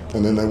one,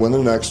 and then they win the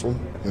next one,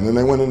 and then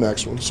they win the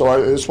next one. So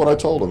it's what I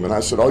told them, and I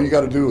said, all you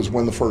got to do is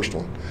win the first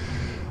one.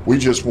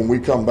 when we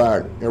come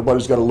back,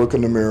 everybody's got to look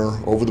in the mirror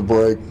over the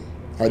break.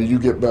 How do you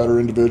get better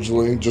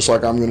individually, just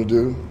like I'm going to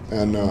do?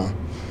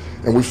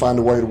 And we find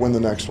a way to win the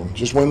next one.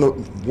 Just win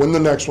the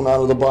next one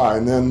out of the bye,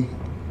 and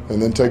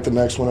then take the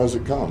next one as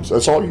it comes.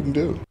 That's all you can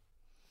do.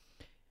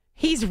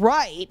 He's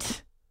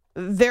right.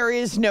 There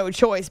is no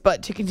choice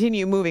but to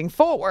continue moving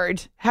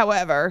forward.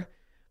 However,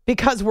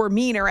 because we're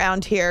mean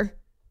around here,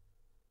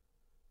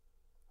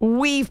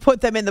 we've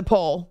put them in the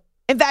poll.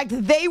 In fact,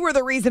 they were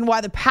the reason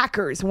why the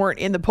Packers weren't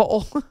in the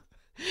poll.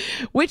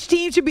 Which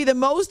team should be the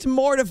most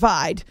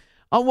mortified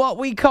on what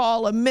we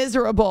call a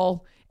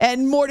miserable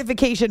and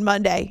mortification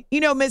Monday? You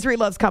know, misery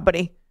loves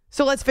company.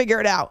 So let's figure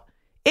it out.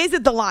 Is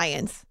it the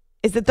Lions?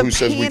 Is it the Panthers?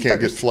 Who says we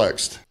can't get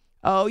flexed?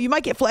 Oh, you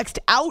might get flexed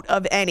out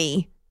of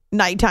any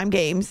nighttime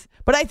games.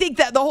 But I think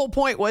that the whole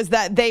point was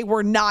that they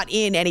were not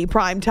in any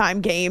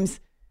primetime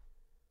games.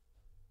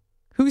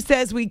 Who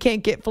says we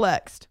can't get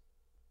flexed?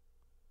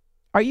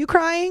 Are you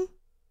crying?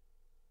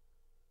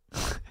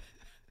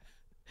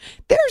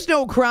 There's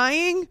no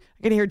crying.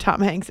 I can hear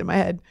Tom Hanks in my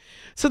head.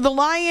 So the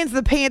Lions,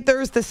 the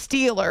Panthers, the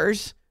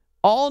Steelers,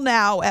 all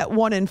now at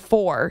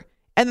 1-4.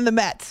 And then the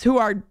Mets, who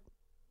are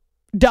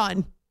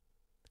done.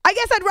 I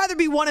guess I'd rather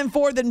be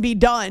 1-4 than be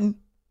done.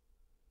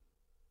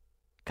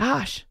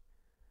 Gosh.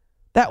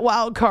 That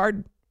wild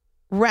card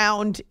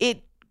round,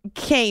 it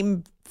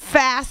came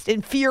fast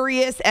and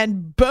furious,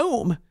 and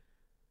boom.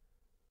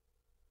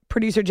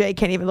 Producer Jay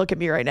can't even look at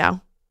me right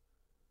now.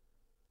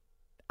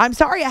 I'm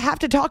sorry, I have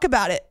to talk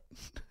about it.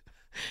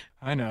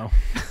 I know.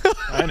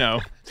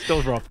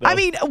 Still rough, though. I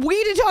mean,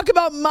 we need to talk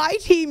about my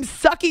team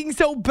sucking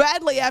so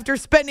badly after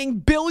spending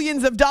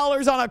billions of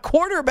dollars on a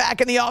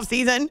quarterback in the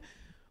offseason.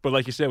 But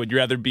like you said, would you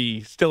rather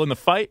be still in the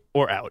fight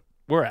or out?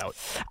 We're out.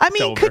 I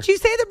mean, could you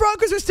say the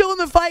Broncos are still in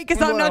the fight?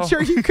 Because I'm not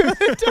sure you could.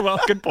 Well,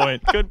 good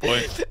point.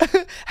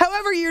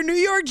 However, your New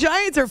York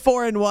Giants are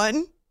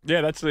 4-1. Yeah,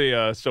 that's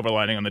the silver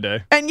lining on the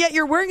day. And yet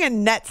you're wearing a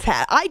Nets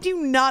hat. I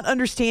do not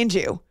understand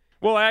you.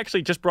 Well, I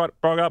actually just brought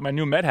out my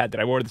new Met hat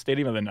that I wore to the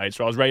stadium the other night,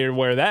 so I was ready to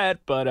wear that,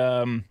 but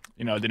it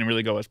didn't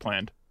really go as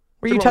planned.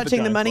 Were you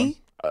touching the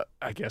money?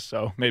 I guess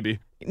so, maybe.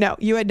 No,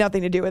 you had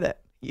nothing to do with it.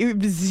 You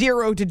have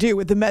zero to do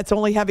with the Mets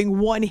only having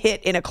one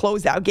hit in a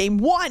closeout game.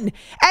 One,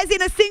 as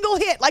in a single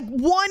hit, like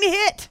one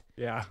hit.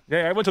 Yeah,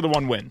 I went to the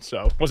one win,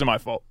 so it wasn't my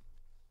fault.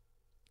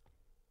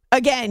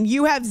 Again,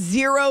 you have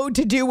zero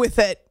to do with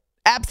it.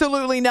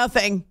 Absolutely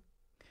nothing.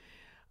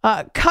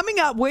 Coming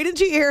up, wait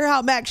until you hear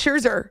how Max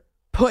Scherzer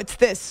puts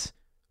this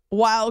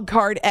wild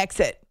card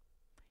exit.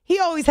 He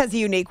always has a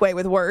unique way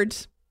with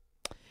words.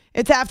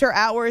 It's After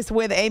Hours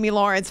with Amy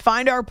Lawrence.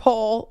 Find our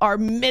poll, our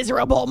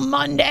miserable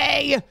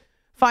Monday.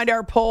 Find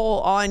our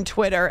poll on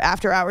Twitter,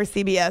 After Hours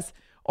CBS,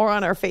 or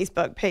on our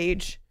Facebook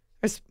page.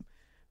 There's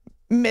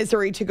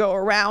misery to go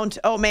around.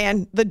 Oh,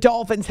 man, the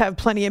Dolphins have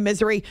plenty of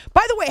misery.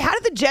 By the way, how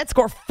did the Jets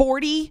score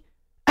 40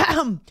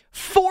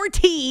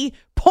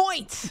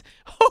 points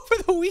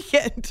over the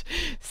weekend?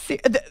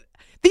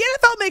 The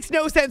NFL makes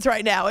no sense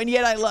right now, and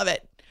yet I love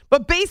it.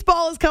 But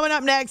baseball is coming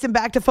up next, and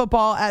back to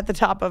football at the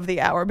top of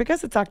the hour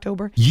because it's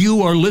October.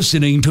 You are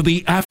listening to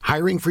the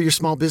Hiring for your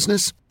small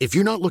business? If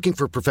you're not looking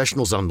for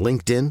professionals on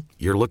LinkedIn,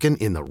 you're looking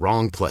in the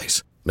wrong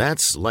place.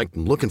 That's like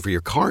looking for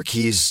your car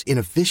keys in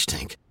a fish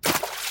tank.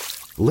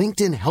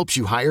 LinkedIn helps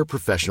you hire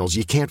professionals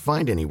you can't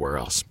find anywhere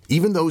else,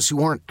 even those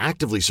who aren't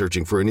actively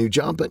searching for a new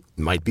job but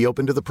might be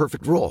open to the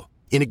perfect role.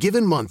 In a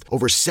given month,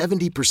 over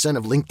 70%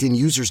 of LinkedIn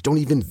users don't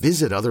even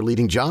visit other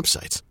leading job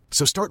sites.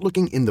 So start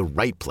looking in the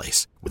right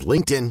place. With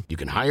LinkedIn, you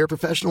can hire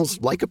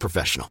professionals like a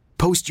professional.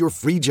 Post your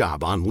free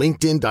job on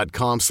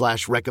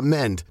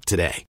linkedin.com/recommend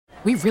today.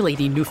 We really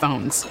need new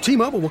phones.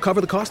 T-Mobile will cover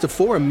the cost of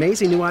 4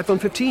 amazing new iPhone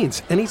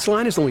 15s, and each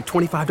line is only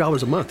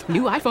 $25 a month.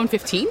 New iPhone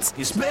 15s?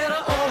 It's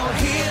better over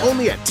here.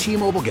 Only at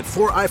T-Mobile, get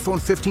 4 iPhone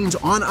 15s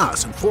on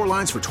us and 4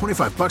 lines for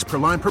 $25 per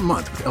line per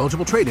month with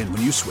eligible trade-in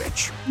when you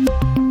switch.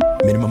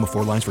 Minimum of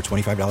 4 lines for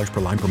 $25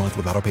 per line per month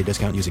with autopay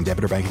discount using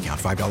debit or bank account.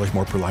 $5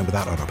 more per line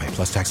without autopay,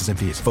 plus taxes and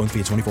fees. Phone fee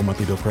at 24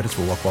 monthly bill credits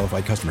for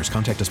well-qualified customers.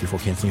 Contact us before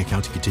canceling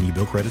account to continue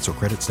bill credits or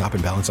credit stop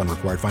and balance on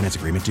required finance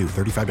agreement due.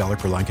 $35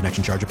 per line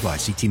connection charge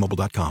applies. See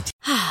T-Mobile.com.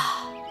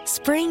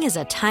 Spring is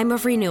a time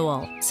of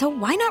renewal, so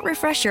why not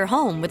refresh your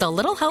home with a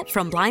little help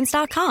from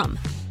Blinds.com?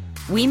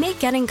 We make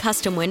getting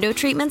custom window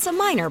treatments a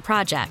minor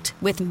project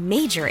with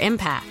major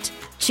impact.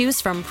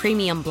 Choose from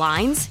premium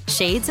blinds,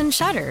 shades, and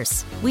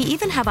shutters. We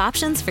even have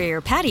options for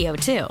your patio,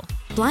 too.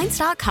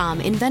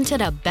 Blinds.com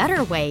invented a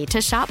better way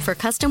to shop for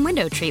custom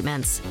window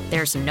treatments.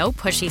 There's no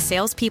pushy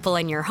salespeople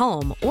in your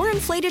home or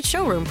inflated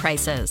showroom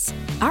prices.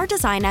 Our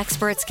design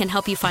experts can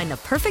help you find the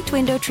perfect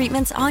window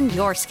treatments on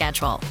your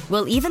schedule.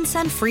 We'll even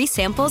send free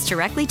samples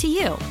directly to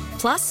you.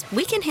 Plus,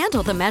 we can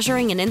handle the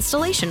measuring and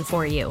installation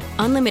for you.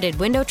 Unlimited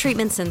window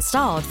treatments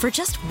installed for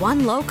just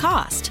one low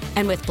cost.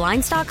 And with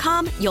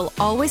Blinds.com, you'll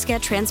always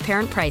get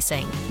transparent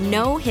pricing.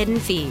 No hidden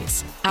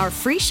fees. Our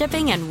free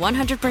shipping and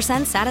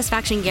 100%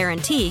 satisfaction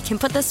guarantee can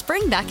put the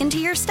spring back into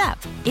your step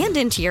and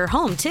into your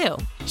home, too.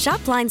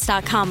 Shop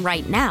Blinds.com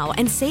right now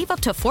and save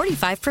up to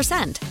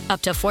 45%.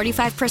 Up to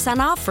 45%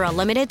 off for a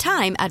limited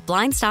time at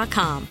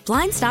Blinds.com.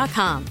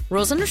 Blinds.com.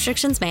 Rules and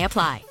restrictions may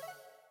apply.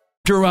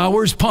 After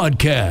Hours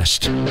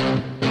Podcast.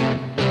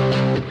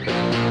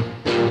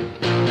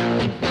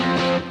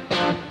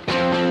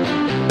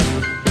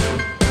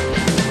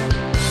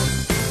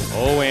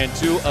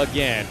 0-2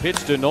 again. Pitch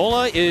to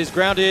Nola is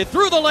grounded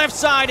through the left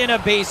side and a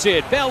base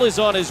hit. Bell is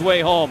on his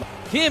way home.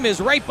 Kim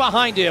is right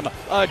behind him.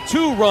 A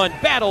 2-run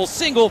battle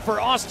single for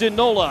Austin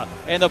Nola.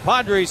 And the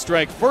Padres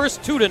strike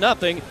first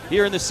 2-0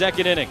 here in the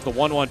second inning. The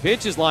 1-1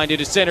 pitch is lined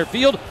into center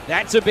field.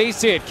 That's a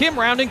base hit. Kim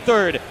rounding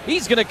third.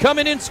 He's going to come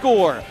in and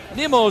score.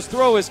 Nimmo's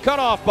throw is cut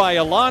off by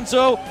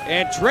Alonso.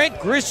 And Trent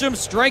Grisham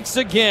strikes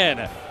again.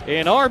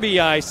 An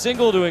RBI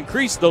single to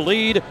increase the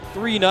lead.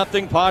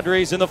 3-0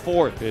 Padres in the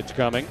fourth. Pitch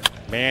coming.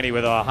 Manny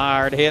with a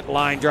hard hit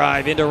line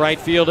drive into right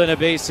field and a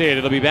base hit.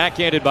 It'll be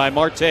backhanded by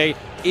Marte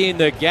in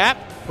the gap.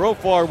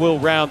 Profar will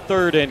round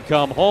third and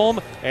come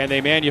home, and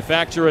they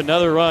manufacture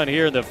another run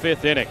here in the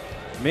fifth inning.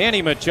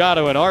 Manny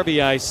Machado an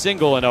RBI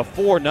single and a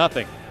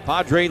 4-0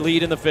 Padre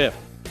lead in the fifth.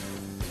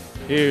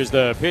 Here's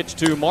the pitch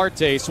to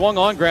Marte. Swung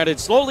on, grounded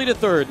slowly to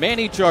third.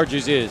 Manny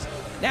charges his.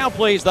 Now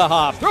plays the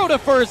hop. Throw to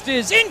first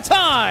is in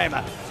time.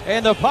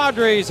 And the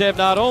Padres have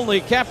not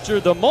only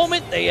captured the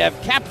moment, they have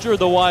captured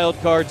the wild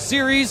card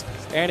series.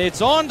 And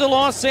it's on to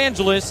Los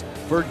Angeles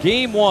for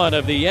Game 1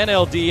 of the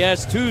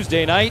NLDS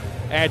Tuesday night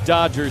at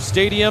Dodger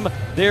Stadium.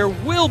 There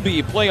will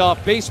be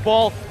playoff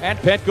baseball at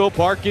Petco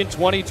Park in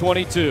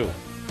 2022.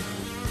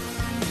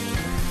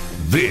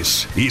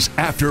 This is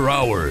After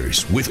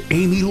Hours with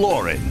Amy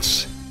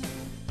Lawrence.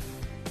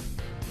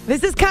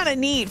 This is kind of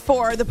neat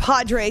for the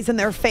Padres and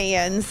their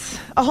fans.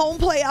 A home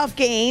playoff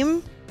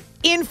game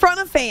in front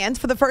of fans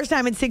for the first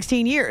time in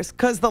 16 years,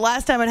 because the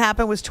last time it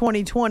happened was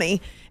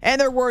 2020, and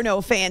there were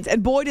no fans.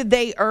 And boy, did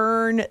they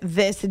earn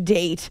this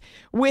date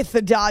with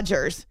the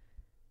Dodgers.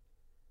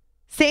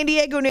 San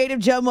Diego native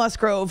Joe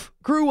Musgrove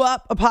grew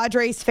up a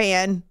Padres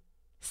fan,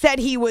 said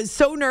he was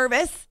so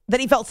nervous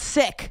that he felt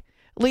sick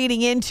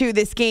leading into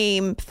this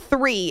Game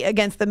 3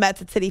 against the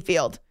Mets at Citi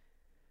Field.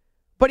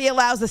 But he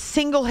allows a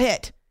single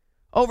hit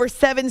over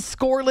 7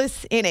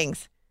 scoreless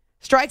innings,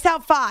 strikes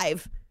out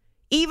 5,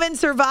 even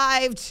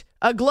survived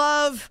a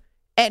glove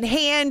and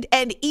hand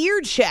and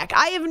ear check.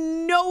 I have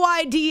no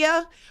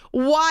idea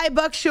why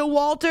Buck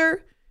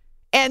Showalter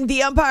and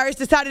the umpires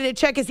decided to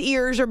check his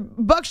ears, or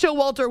Buck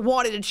Showalter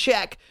wanted to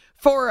check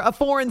for a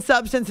foreign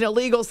substance, an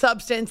illegal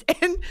substance.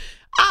 And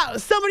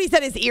somebody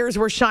said his ears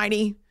were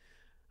shiny.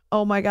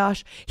 Oh my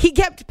gosh. He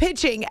kept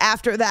pitching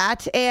after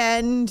that,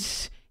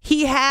 and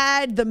he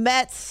had the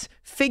Mets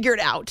figured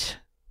out.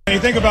 You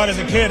think about as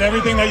a kid,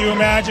 everything that you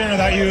imagine or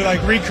that you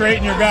like recreate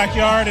in your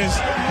backyard is,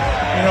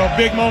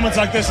 big moments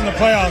like this in the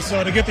playoffs.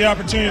 So to get the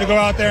opportunity to go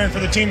out there and for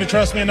the team to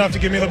trust me enough to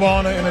give me the ball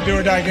in a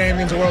do-or-die game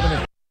means the world to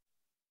me.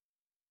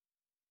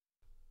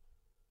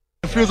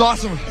 It feels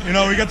awesome.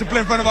 We get to play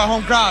in front of our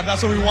home crowd.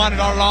 That's what we wanted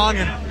all along,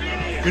 and,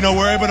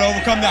 we're able to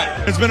overcome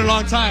that. It's been a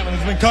long time, and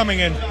it's been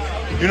coming, and,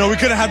 we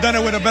couldn't have done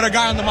it with a better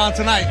guy on the mound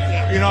tonight.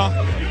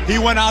 He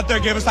went out there,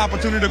 gave us the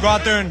opportunity to go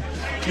out there and,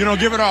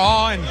 give it our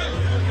all,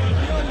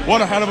 and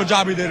what a hell of a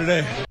job he did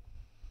today.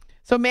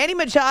 So Manny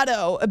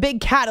Machado, a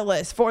big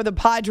catalyst for the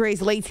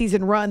Padres' late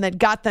season run that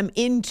got them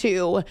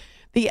into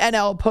the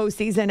NL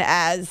postseason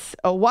as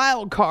a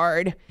wild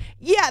card.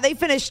 Yeah, they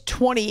finished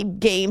 20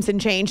 games and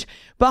change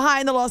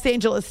behind the Los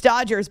Angeles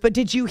Dodgers. But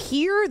did you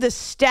hear the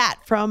stat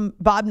from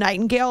Bob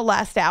Nightingale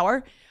last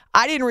hour?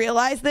 I didn't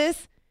realize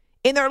this.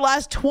 In their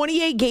last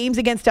 28 games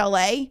against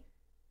LA,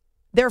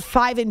 they're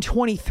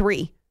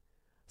 5-23.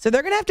 So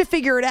they're going to have to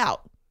figure it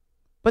out.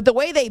 But the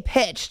way they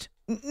pitched,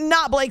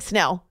 not Blake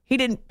Snell. He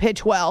didn't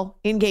pitch well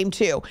in Game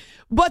 2.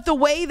 But the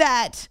way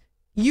that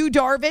Yu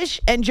Darvish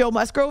and Joe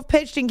Musgrove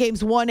pitched in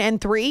Games 1 and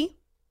 3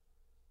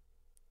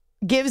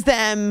 gives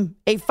them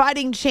a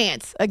fighting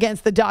chance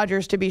against the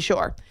Dodgers, to be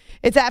sure.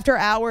 It's After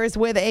Hours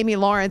with Amy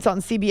Lawrence on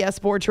CBS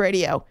Sports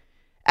Radio.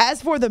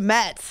 As for the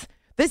Mets,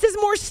 this is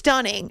more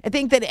stunning, I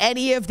think, than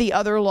any of the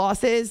other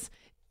losses.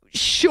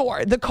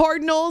 Sure, the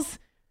Cardinals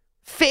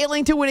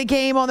failing to win a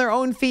game on their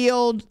own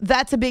field,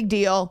 that's a big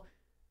deal.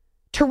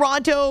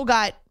 Toronto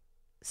got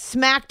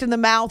smacked in the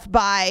mouth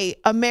by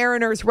a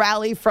Mariners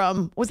rally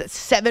from,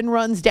 7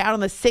 runs down in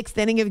the 6th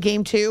inning of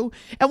Game 2?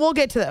 And we'll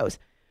get to those.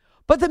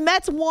 But the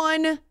Mets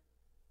won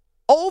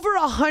over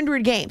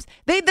 100 games.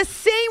 They had the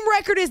same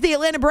record as the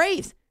Atlanta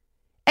Braves.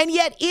 And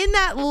yet in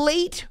that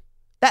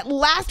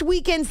last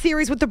weekend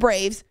series with the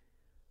Braves,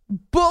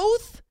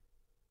 both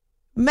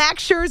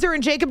Max Scherzer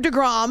and Jacob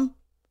deGrom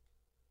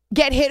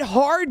get hit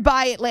hard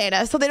by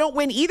Atlanta, so they don't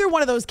win either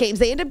one of those games.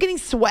 They end up getting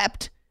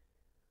swept.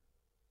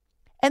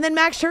 And then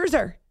Max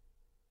Scherzer,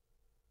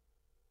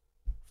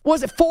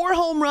 was it 4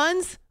 home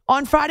runs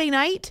on Friday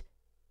night?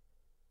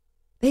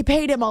 They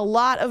paid him a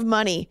lot of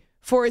money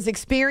for his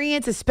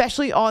experience,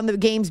 especially on the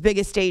game's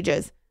biggest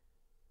stages.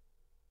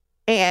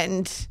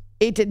 And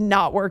it did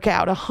not work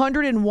out.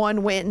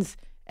 101 wins,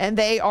 and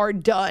they are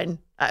done.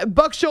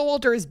 Buck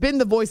Showalter has been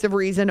the voice of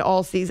reason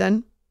all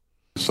season.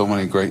 So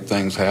many great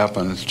things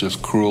happen. It's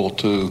just cruel,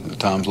 too, at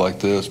times like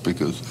this,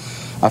 because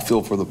I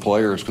feel for the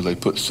players because they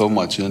put so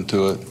much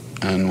into it,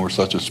 and we're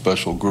such a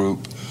special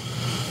group.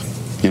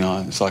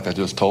 It's like I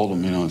just told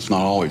them, it's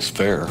not always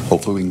fair.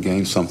 Hopefully we can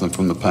gain something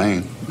from the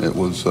pain. It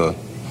was, but,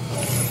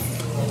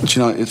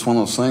 it's one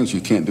of those things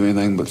you can't do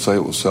anything but say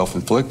it was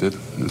self-inflicted.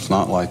 It's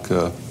not like,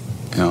 you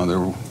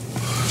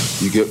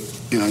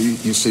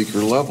seek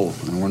your level,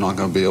 and we're not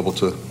going to be able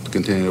to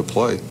continue to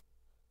play.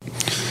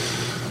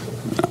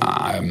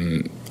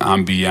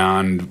 I'm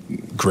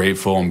beyond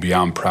grateful and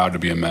beyond proud to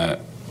be a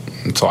Met.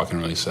 That's all I can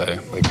really say.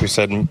 Like we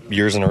said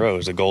years in a row,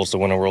 the goal is to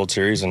win a World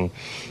Series, and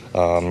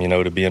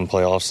to be in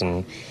playoffs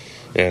and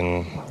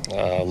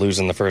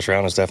losing the first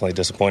round is definitely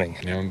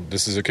disappointing.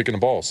 This is a kick in the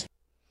balls.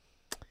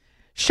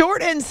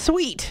 Short and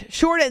sweet,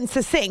 short and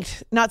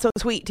succinct. Not so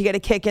sweet to get a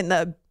kick in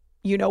the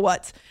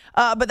you-know-whats.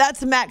 But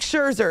that's Max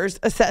Scherzer's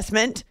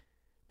assessment.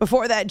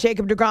 Before that,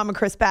 Jacob deGrom and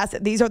Chris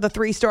Bassett. These are the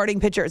three starting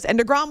pitchers. And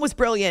deGrom was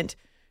brilliant.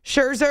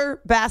 Scherzer,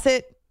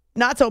 Bassett,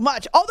 not so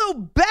much. Although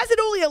Bassett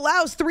only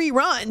allows 3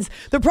 runs.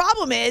 The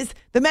problem is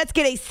the Mets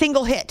get a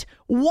single hit.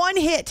 1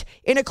 hit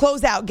in a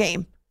closeout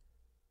game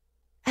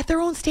at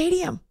their own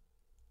stadium.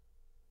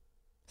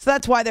 So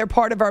that's why they're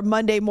part of our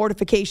Monday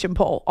mortification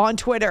poll on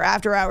Twitter,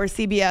 After Hours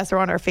CBS, or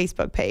on our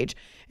Facebook page.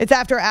 It's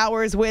After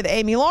Hours with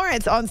Amy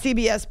Lawrence on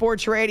CBS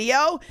Sports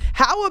Radio.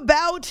 How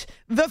about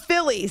the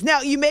Phillies?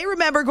 Now, you may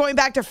remember going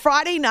back to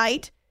Friday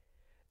night,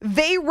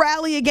 they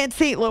rally against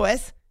St.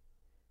 Louis.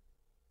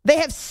 They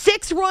have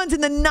 6 runs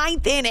in the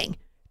 9th inning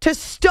to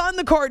stun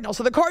the Cardinals.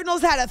 So the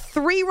Cardinals had a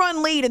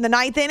 3-run lead in the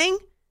 9th inning.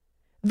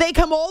 They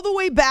come all the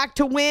way back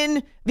to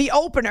win the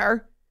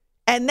opener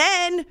and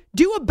then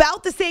do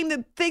about the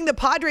same thing the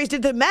Padres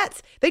did to the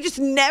Mets. They just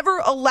never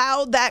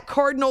allowed that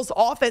Cardinals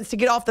offense to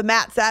get off the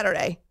mat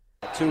Saturday.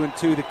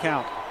 2-2 to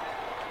count.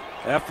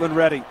 Eflin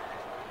ready.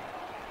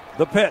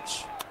 The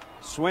pitch.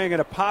 Swing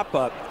and a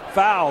pop-up.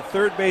 Foul,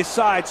 third base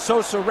side.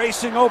 Sosa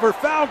racing over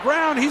foul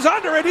ground. He's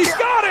under it. He's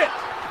got it.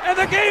 And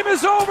the game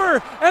is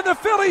over. And the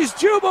Phillies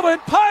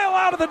jubilant pile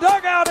out of the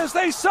dugout as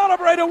they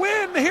celebrate a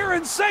win here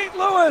in St.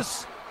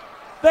 Louis.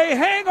 They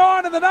hang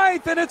on in the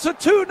 9th, and it's a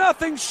 2-0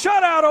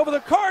 shutout over the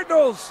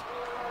Cardinals.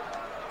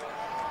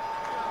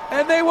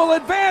 And they will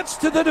advance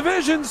to the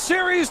division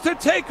series to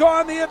take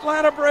on the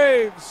Atlanta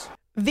Braves.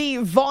 The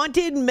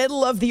vaunted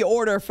middle of the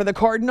order for the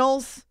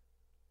Cardinals,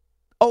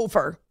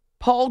 over.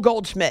 Paul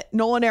Goldschmidt,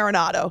 Nolan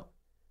Arenado.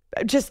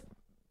 It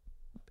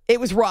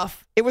was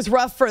rough. It was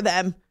rough for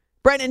them.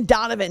 Brendan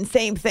Donovan,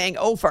 same thing,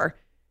 over.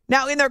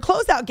 Now, in their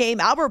closeout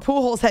game, Albert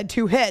Pujols had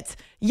 2 hits.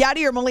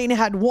 Yadier Molina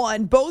had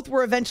 1. Both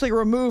were eventually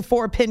removed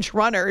for pinch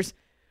runners.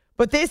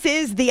 But this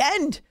is the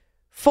end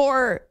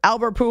for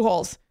Albert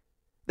Pujols.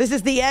 This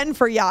is the end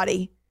for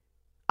Yadi.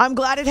 I'm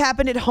glad it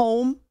happened at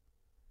home.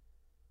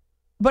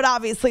 But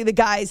obviously, the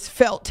guys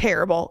felt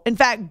terrible. In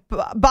fact,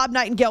 Bob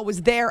Nightingale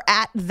was there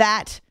at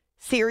that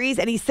series,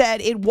 and he said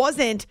it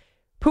wasn't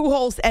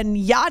Pujols and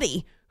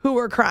Yadi who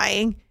were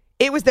crying.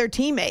 It was their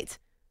teammates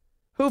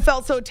who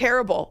felt so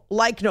terrible,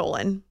 like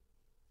Nolan.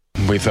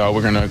 We thought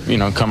we were going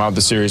to, come out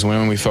the series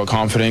winning. We felt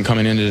confident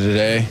coming into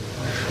today.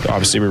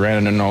 Obviously, we ran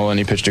into Nolan.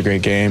 He pitched a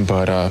great game,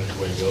 but,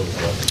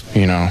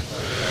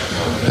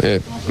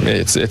 it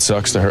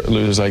sucks to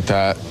lose like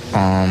that,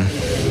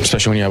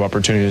 especially when you have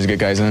opportunities to get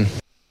guys in.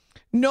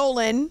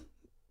 Nolan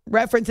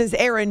references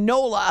Aaron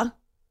Nola,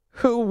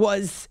 who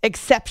was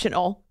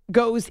exceptional,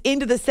 goes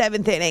into the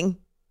 7th inning,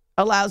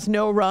 allows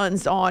no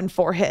runs on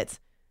 4 hits.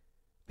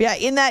 Yeah,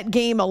 in that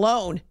game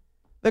alone,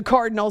 the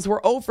Cardinals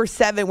were 0 for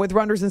 7 with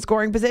runners in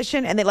scoring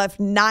position, and they left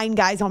 9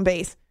 guys on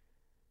base.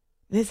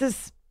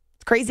 It's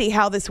crazy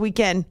how this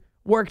weekend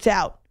worked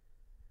out.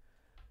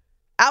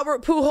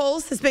 Albert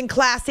Pujols has been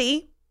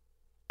classy,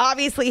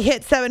 obviously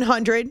hit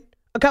 700,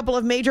 a couple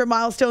of major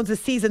milestones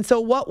this season.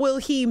 So what will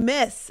he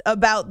miss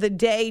about the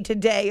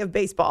day-to-day of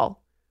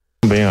baseball?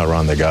 Being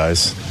around the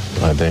guys.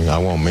 I think I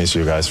won't miss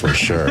you guys for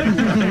sure.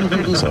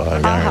 So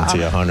I guarantee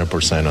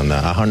 100% on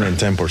that,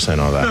 110%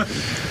 on that.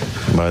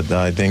 But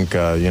I think,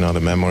 the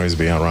memories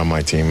being around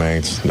my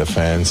teammates, the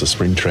fans, the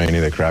spring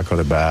training, the crack of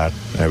the bat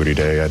every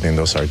day, I think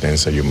those are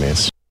things that you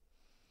miss.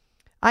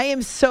 I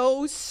am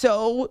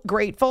so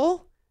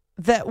grateful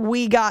that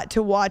we got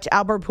to watch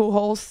Albert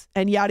Pujols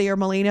and Yadier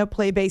Molina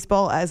play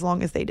baseball as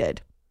long as they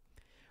did.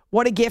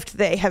 What a gift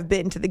they have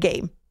been to the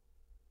game.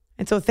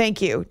 And so thank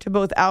you to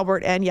both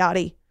Albert and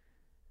Yadi,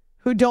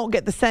 who don't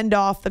get the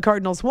send-off the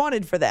Cardinals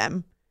wanted for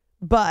them,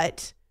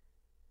 but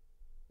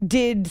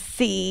did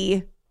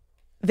see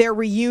their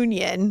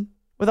reunion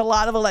with a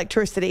lot of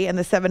electricity and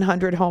the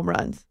 700 home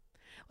runs.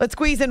 Let's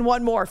squeeze in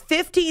one more.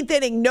 15th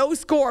inning, no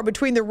score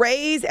between the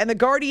Rays and the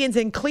Guardians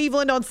in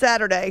Cleveland on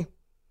Saturday.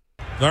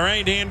 The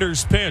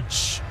right-hander's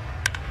pitch.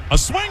 A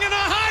swing and a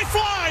high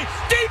fly.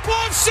 Deep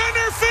left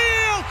center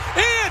field.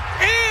 It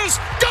is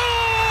gone!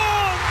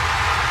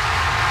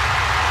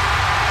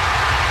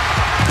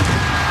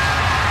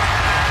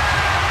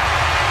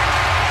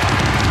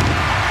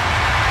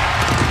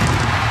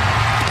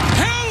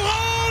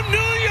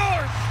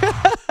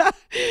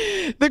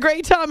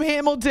 great Tom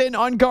Hamilton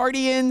on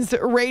Guardians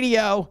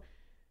Radio.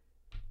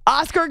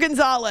 Oscar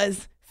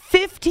Gonzalez,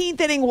 15th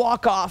inning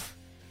walk-off.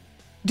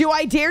 Do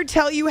I dare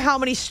tell you how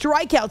many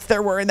strikeouts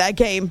there were in that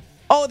game?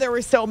 Oh, there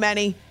were so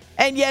many.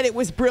 And yet it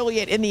was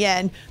brilliant in the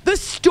end. The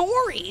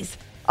stories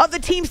of the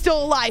team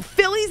still alive.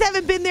 Phillies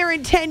haven't been there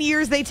in 10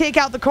 years. They take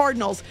out the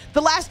Cardinals.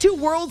 The last 2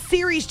 World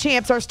Series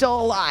champs are still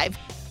alive.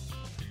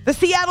 The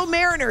Seattle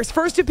Mariners,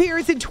 first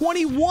appearance in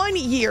 21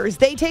 years.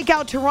 They take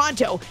out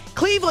Toronto.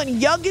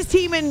 Cleveland, youngest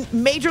team in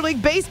Major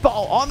League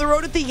Baseball, on the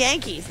road at the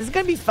Yankees. It's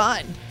going to be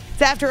fun.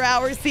 It's After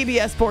Hours,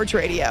 CBS Sports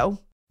Radio.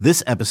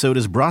 This episode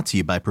is brought to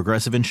you by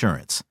Progressive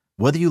Insurance.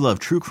 Whether you love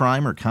true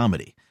crime or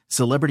comedy,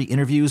 celebrity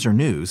interviews or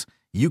news,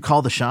 you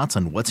call the shots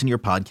on what's in your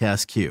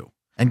podcast queue.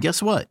 And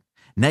guess what?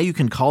 Now you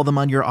can call them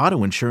on your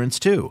auto insurance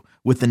too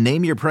with the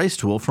Name Your Price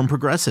tool from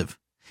Progressive.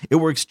 It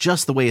works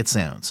just the way it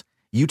sounds.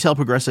 You tell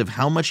Progressive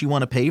how much you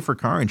want to pay for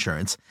car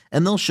insurance,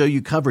 and they'll show you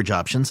coverage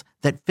options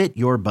that fit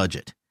your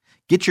budget.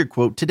 Get your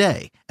quote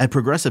today at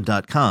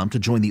Progressive.com to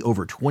join the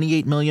over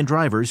 28 million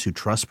drivers who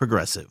trust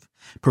Progressive.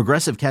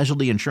 Progressive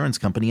Casualty Insurance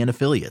Company and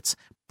Affiliates.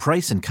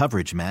 Price and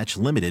coverage match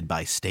limited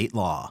by state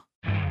law.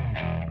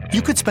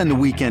 You could spend the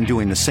weekend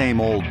doing the same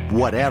old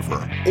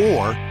whatever,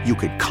 or you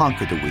could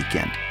conquer the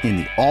weekend in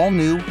the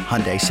all-new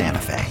Hyundai Santa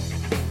Fe.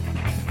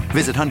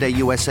 Visit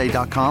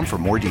HyundaiUSA.com for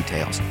more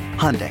details.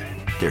 Hyundai,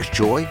 there's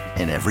joy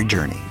in every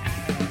journey.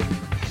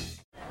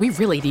 We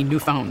really need new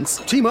phones.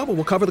 T-Mobile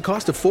will cover the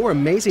cost of 4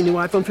 amazing new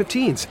iPhone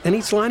 15s, and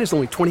each line is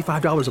only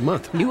 $25 a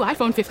month. New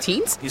iPhone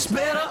 15s? It's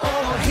better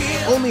over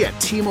here. Only at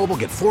T-Mobile,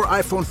 get 4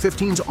 iPhone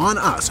 15s on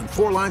us and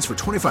 4 lines for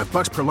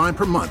 $25 per line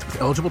per month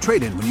with eligible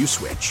trade-in when you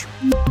switch.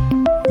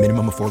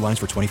 Minimum of 4 lines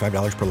for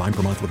 $25 per line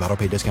per month with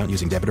autopay discount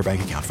using debit or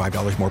bank account.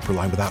 $5 more per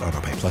line without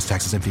autopay, plus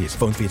taxes and fees.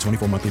 Phone fee at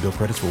 24 monthly bill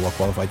credits for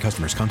well-qualified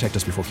customers. Contact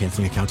us before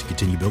canceling account to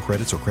continue bill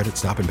credits or credit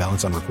stop and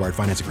balance on required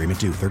finance agreement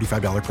due.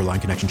 $35 per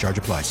line connection charge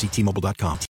applies. See T-Mobile.com.